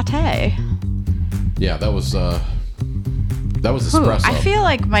Draft Latte. Yeah, that was espresso. I feel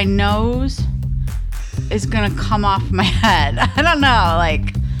like my nose is gonna come off my head. I don't know.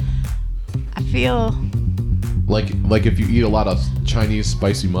 Like, I feel like if you eat a lot of Chinese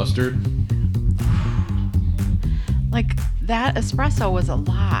spicy mustard. Like that espresso was a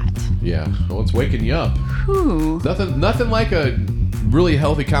lot. Yeah, well, it's waking you up. Whew. Nothing like a really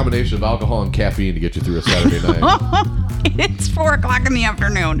healthy combination of alcohol and caffeine to get you through a Saturday night. It's 4:00 in the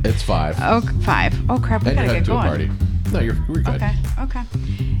afternoon. It's 5. Oh, 5. Oh crap! We and gotta you're get to going. A party. No, we're good. Okay.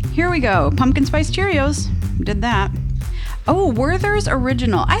 Here we go. Pumpkin Spice Cherrios. Did that. Oh, Werther's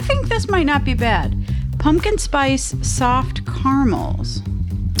Original. I think this might not be bad. Pumpkin Spice Soft Caramels.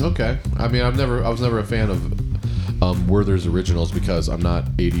 Okay. I mean, I was never a fan of Werther's Originals because I'm not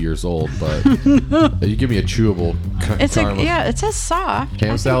 80 years old, but you give me a chewable caramel. It says soft.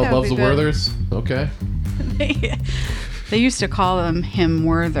 Ham salad loves the Werther's. Okay. They used to call him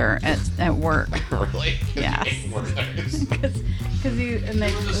Werther at work. Really? Yeah. Because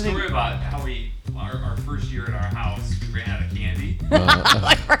there was a story about how our first year at our house, we ran out of candy.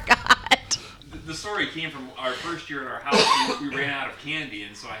 I forgot. The story came from our first year at our house. We ran out of candy,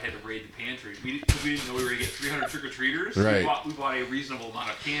 and so I had to raid the pantry. We didn't know we were going to get 300 trick-or-treaters. Right. We bought a reasonable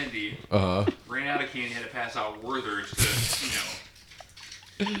amount of candy. Ran out of candy, had to pass out Werther's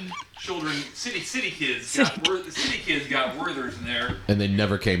to, children, city kids got Werther's in there. And they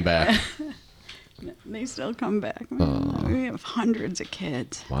never came back. They still come back. We have hundreds of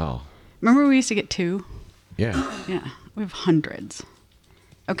kids. Wow. Remember we used to get 2? Yeah. Yeah. We have hundreds.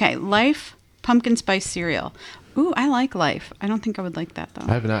 Okay, Life Pumpkin Spice Cereal. Ooh, I like Life. I don't think I would like that, though.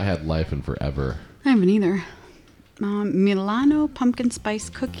 I have not had Life in forever. I haven't either. Milano Pumpkin Spice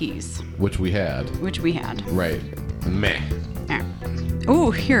Cookies. Which we had. Right. Meh. Yeah.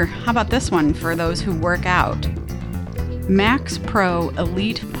 Ooh, here. How about this one for those who work out? Max Pro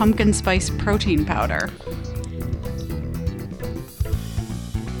Elite Pumpkin Spice Protein Powder.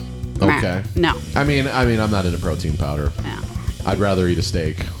 Okay. No. I mean, I'm not into protein powder. No. I'd rather eat a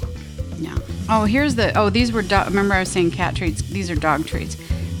steak. No. Oh, here's the. Oh, these were. Remember, I was saying cat treats. These are dog treats.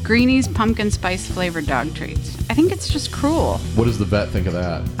 Greenie's Pumpkin Spice Flavored Dog Treats. I think it's just cruel. What does the vet think of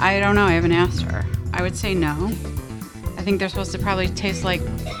that? I don't know. I haven't asked her. I would say no. I think they're supposed to probably taste like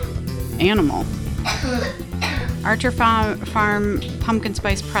animal. Archer Farm Pumpkin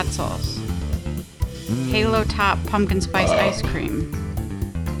Spice Pretzels. Halo Top Pumpkin Spice Ice Cream.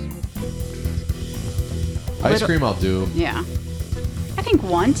 Ice cream I'll do. Yeah. I think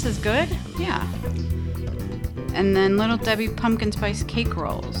once is good. Yeah. And then Little Debbie Pumpkin Spice Cake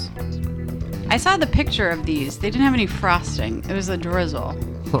Rolls. I saw the picture of these. They didn't have any frosting. It was a drizzle.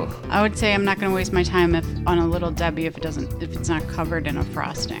 Huh. I would say I'm not going to waste my time on a Little Debbie if it's not covered in a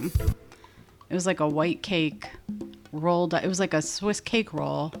frosting. It was like a white cake rolled. It was like a Swiss cake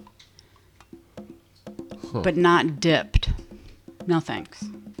roll, but not dipped. No thanks.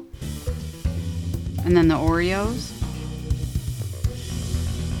 And then the Oreos.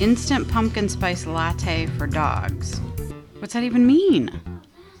 Instant Pumpkin Spice Latte for dogs. What's that even mean?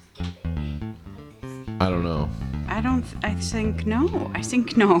 I don't know. I think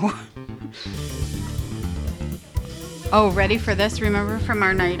no. Oh, ready for this? Remember from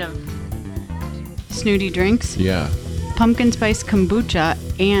our night of snooty drinks? Yeah. Pumpkin Spice Kombucha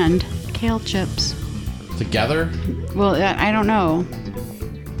and kale chips. Together? Well, I don't know.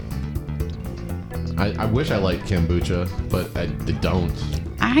 I wish I liked kombucha, but I don't.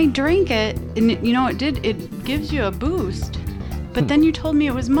 I drank it, and it gives you a boost. But then you told me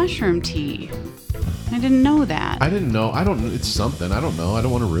it was mushroom tea. I didn't know that. I didn't know. It's something. I don't know. I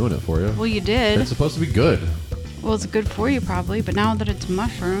don't want to ruin it for you. Well, you did. It's supposed to be good. Well, it's good for you probably, but now that it's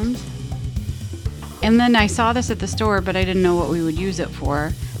mushrooms. And then I saw this at the store, but I didn't know what we would use it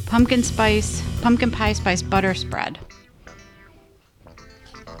for. Pumpkin pie spice butter spread.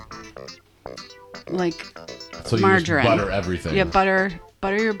 Like So you margarine. just butter everything. Yeah, butter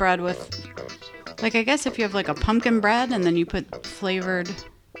your bread with, like, I guess if you have like a pumpkin bread and then you put flavored.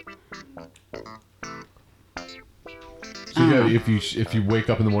 So if you wake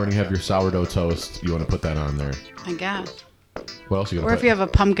up in the morning and have your sourdough toast, you want to put that on there. I guess. What else are you Or gonna if put? you have a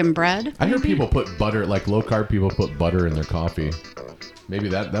pumpkin bread. I hear maybe? people put butter, like low carb people put butter in their coffee. Maybe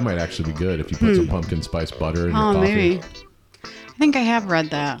that might actually be good if you put some pumpkin spice butter in your coffee. Maybe. I think I have read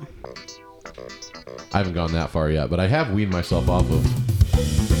that. I haven't gone that far yet, but I have weaned myself off of.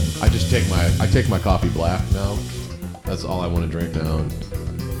 I just take my coffee black now. That's all I want to drink now.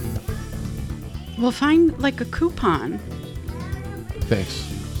 Well, find like a coupon. Thanks.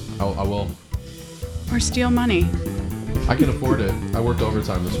 I will. Or steal money. I can afford it. I worked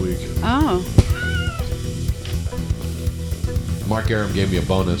overtime this week. Oh. Mark Aram gave me a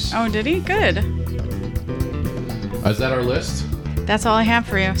bonus. Oh, did he? Good. Is that our list? That's all I have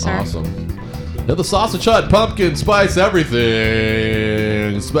for you, sir. Awesome. Now the Sausage Hut Pumpkin Spice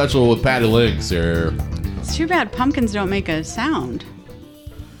Everything special with Patty Links here. It's too bad pumpkins don't make a sound.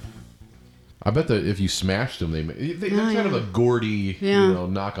 I bet that if you smashed them, they're kind of a gourdy,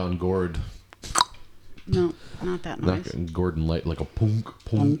 knock on gourd. No, not that noise. Knock on gourd and light, like a punk,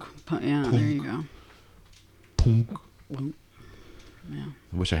 punk. Yeah, punk, there you go. Punk. Yeah.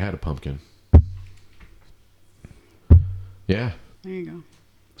 I wish I had a pumpkin. Yeah. There you go.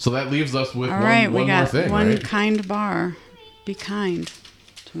 So that leaves us with All right, one we more got thing, one right? kind bar. Be kind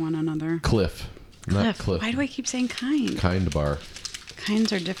to one another. Cliff. Not Cliff. Why do I keep saying kind? Kind bar.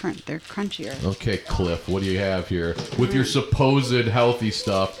 Kinds are different. They're crunchier. Okay, Cliff, what do you have here? With your supposed healthy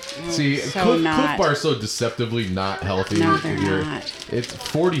stuff. See, so Cliff not. Bar is so deceptively not healthy. No, they're not. It's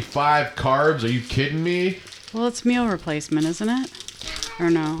 45 carbs. Are you kidding me? Well, it's meal replacement, isn't it? Or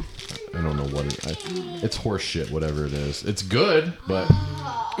no? I don't know what it's horse shit, whatever it is. It's good, but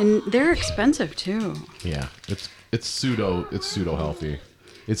And they're expensive too. yeah, it's pseudo healthy.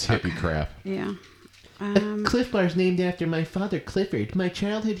 It's hippie crap. Yeah. Cliff Bar is named after my father, Clifford, my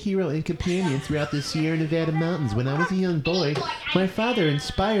childhood hero and companion throughout the Sierra Nevada mountains. When I was a young boy, my father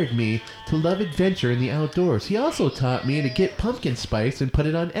inspired me to love adventure in the outdoors. He also taught me to get pumpkin spice and put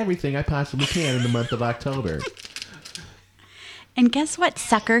it on everything I possibly can in the month of October. And guess what,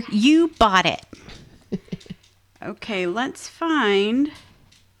 sucker? You bought it. Okay, let's find.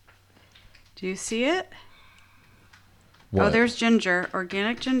 Do you see it? What? Oh, there's ginger.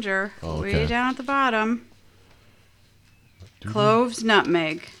 Organic ginger. Oh, okay. Way down at the bottom. Cloves,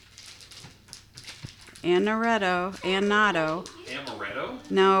 nutmeg. Annatto. Amaretto?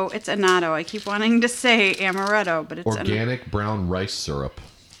 No, it's annatto. I keep wanting to say amaretto, but it's Organic brown rice syrup.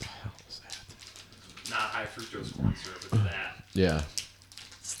 What the hell is that? Not high fructose corn syrup, it's that. Yeah.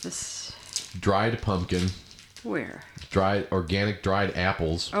 It's this. Dried pumpkin. Where? Organic dried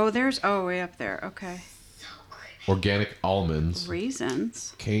apples. Oh, way up there. Okay. Organic almonds.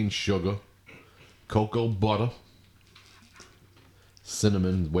 Raisins. Cane sugar. Cocoa butter.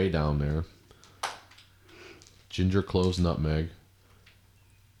 Cinnamon way down there. Ginger, cloves, nutmeg.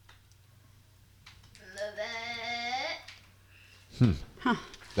 Huh.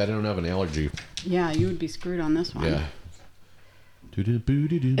 I don't have an allergy. Yeah, you would be screwed on this one. Yeah.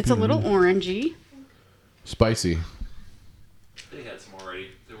 It's a little orangey. Spicy. They had some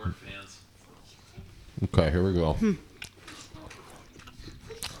already. They weren't fans. Okay, here we go.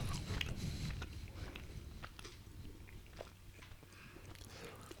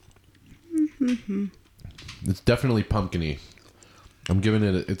 It's definitely pumpkin-y. I'm giving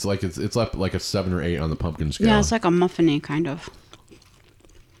it. It's up like a 7 or 8 on the pumpkin scale. Yeah, it's like a muffin-y kind of.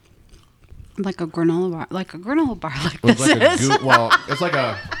 Like a granola bar. Like It's this like is. well, it's like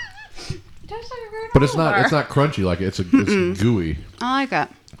a. But it's not. It's not crunchy like it. It's gooey. I like it.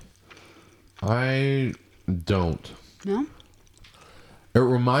 I don't. No? It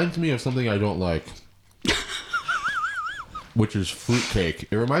reminds me of something I don't like, which is fruitcake.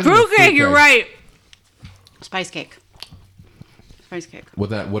 It reminds me of Fruitcake, you're right. Spice cake. Spice cake. With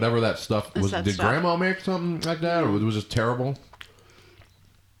that, whatever that stuff was. that Did stuff. Grandma make something like that, or was it terrible?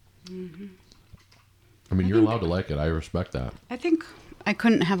 Mm-hmm. I mean, you're allowed to like it. I respect that. I think I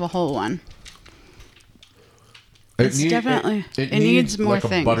couldn't have a whole one. It needs more like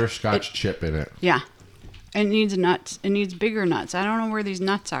things. a butterscotch chip in it. Yeah. It needs nuts. It needs bigger nuts. I don't know where these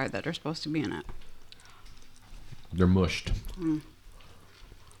nuts are that are supposed to be in it. They're mushed.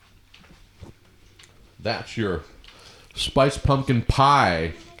 That's your Spice Pumpkin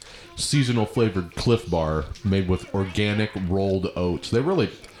Pie seasonal flavored Cliff Bar made with organic rolled oats. They're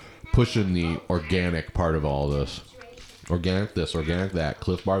really pushing the organic part of all this. Organic this, organic that,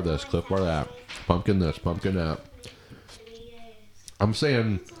 Cliff Bar this, Cliff Bar that, pumpkin this, pumpkin that. I'm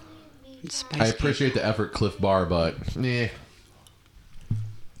saying I appreciate the effort, Cliff Bar, but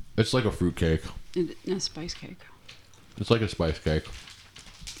it's like a fruit cake. A spice cake. It's like a spice cake.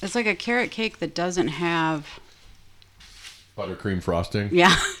 It's like a carrot cake that doesn't have Buttercream frosting.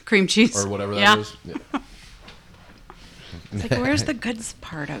 Yeah, cream cheese. Or whatever that is. Yeah. It's like, where's the good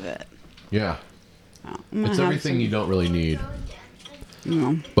part of it? Yeah. Oh, It's everything you don't really need.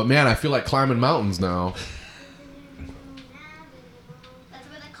 No. But man, I feel like climbing mountains now. That's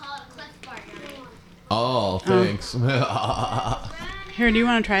what they call it, a Cliff Bar. Oh, thanks. Here, do you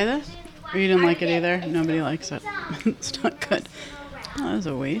want to try this? Or you didn't like it either? Nobody likes it. It's not good. Oh, that was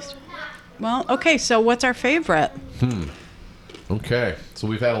a waste. Well, okay, so what's our favorite? Okay, so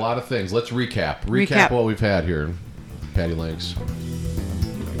we've had a lot of things. Let's recap. Recap what we've had here. Patty Lanks.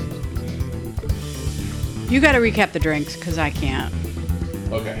 You got to recap the drinks, because I can't.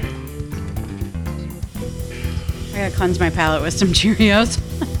 Okay. I got to cleanse my palate with some Cheerios.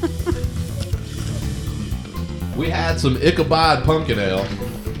 We had some Icabod Pumpkin Ale.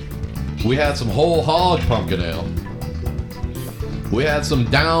 We had some Whole Hog Pumpkin Ale. We had some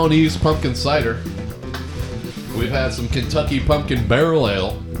Down East Pumpkin Cider. We've had some Kentucky Pumpkin Barrel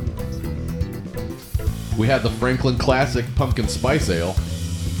Ale. We had the Franklin Classic Pumpkin Spice Ale.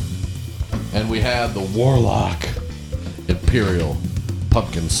 And we had the Warlock Imperial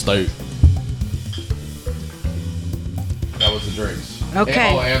Pumpkin Stout. That was the drinks.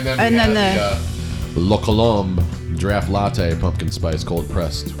 Okay. And then the Le Colombe Draft Latte Pumpkin Spice Cold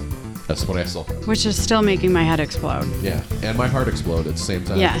Pressed Espresso. Which is still making my head explode. Yeah, and my heart explode at the same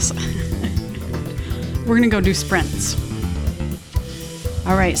time. Yes. We're going to go do sprints.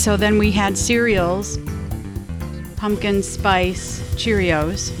 All right, so then we had cereals, Pumpkin Spice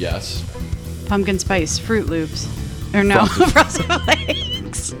Cheerios, Yes. Pumpkin Spice Fruit Loops, or no, Frosted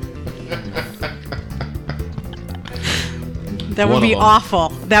Flakes. That would be awful.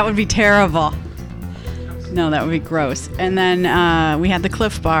 That would be terrible. No, that would be gross. And then we had the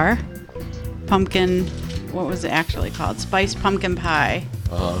Cliff Bar, pumpkin, what was it actually called? Spice Pumpkin Pie.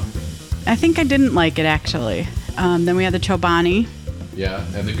 I think I didn't like it, actually. Then we had the Chobani. Yeah,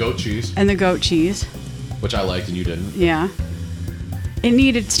 and the goat cheese, And the goat cheese. which I liked and you didn't. Yeah. It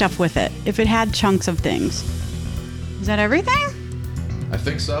needed stuff with it. If it had chunks of things. Is that everything? I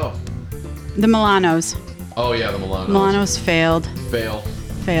think so. The Milanos. Oh yeah, the Milano. Milanos failed. Fail.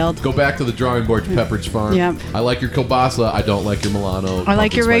 Failed. Go back to the drawing board, Pepperidge Farm. Yep. I like your kielbasa. I don't like your Milano. I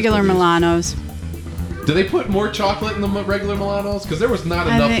like pumpkin your spice regular cookies. Milanos. Do they put more chocolate in the regular Milanos? Because there was not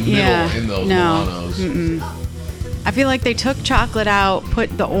enough middle in those Milanos. Mm-mm. I feel like they took chocolate out,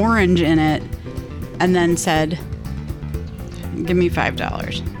 put the orange in it, and then said, "Give me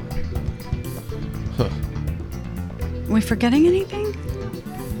 $5." Huh. Are we forgetting anything?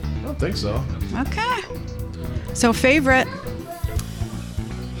 I don't think so. Okay. So favorite.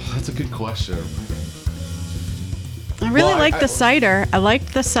 That's a good question. I really Well, like I- the cider. I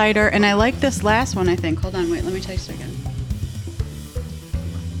liked the cider, and I like this last one, I think. Hold on, wait, let me taste it again.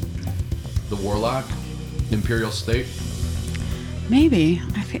 The Warlock, Imperial State. Maybe.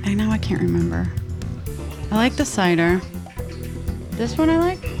 I know I can't remember. I like the cider. This one I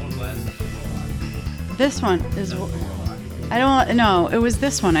like? This one is... I don't know. It was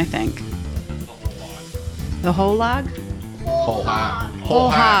this one, I think. The whole log? Whole hog. Whole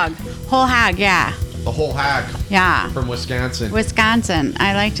hog. Whole hog, yeah. The whole hog Yeah. from Wisconsin. Wisconsin.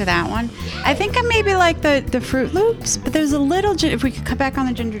 I liked that one. I think I maybe like the Fruit Loops, but there's a little... If we could cut back on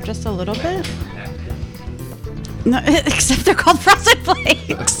the ginger just a little bit. No, except they're called Frosted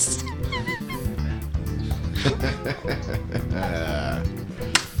Flakes.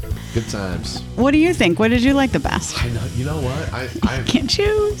 Good times. What do you think? What did you like the best? I know. You know what? I Can't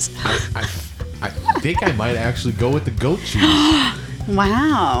choose. I think I might actually go with the goat cheese.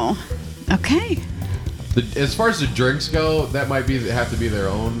 Wow. Okay. As far as the drinks go, that might have to be their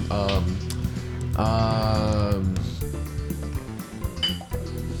own.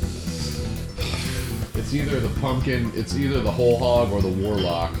 It's either the pumpkin, it's either the whole hog or the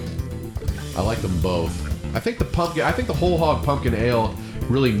Warlock. I like them both. I think the whole hog pumpkin ale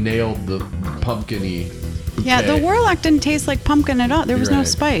really nailed the pumpkin-y bouquet. Yeah, the Warlock didn't taste like pumpkin at all. There was You're no right.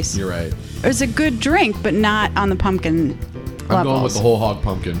 spice. You're right. It was a good drink, but not on the pumpkin levels. I'm going with the whole hog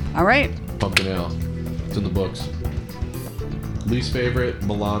pumpkin. All right. Pumpkin ale. It's in the books. Least favorite,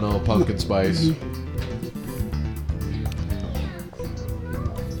 Milano pumpkin spice. Mm-hmm.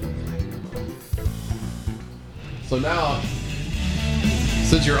 So now,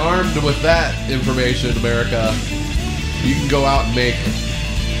 since you're armed with that information, America, you can go out and make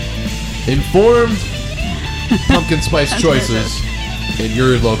informed pumpkin spice choices in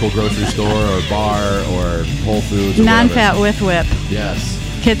your local grocery store or bar or Whole Foods or Non-fat whatever. with whip. Yes.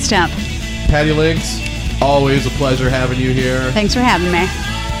 Kids Temp. Patty Links, always a pleasure having you here. Thanks for having me.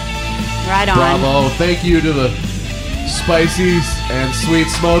 Right on. Bravo. Thank you to the Spicies and Sweet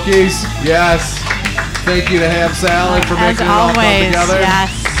Smokies. Yes. Thank you to Ham Salad for As making it all come always, together. yes.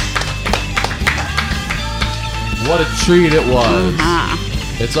 What a treat it was.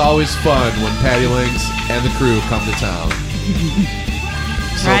 Uh-huh. It's always fun when Patty Links and the crew come to town.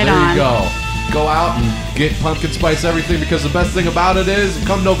 So Right there on. you go. Go out and get pumpkin spice everything, because the best thing about it is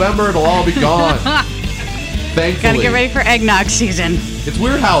come November it'll all be gone. Thankfully. Gotta get ready for eggnog season. It's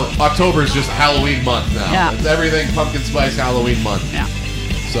weird how October is just Halloween month now. Yeah. It's everything pumpkin spice Halloween month. Yeah.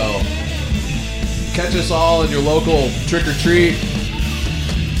 So catch us all in your local trick or treat.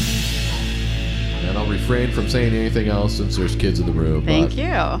 And I'll refrain from saying anything else since there's kids in the room. Thank but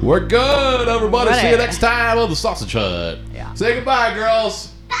you. We're good, everybody. Ready. See you next time on the Sausage Hut. Yeah. Say goodbye,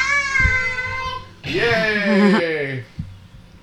 girls. Bye. Yay.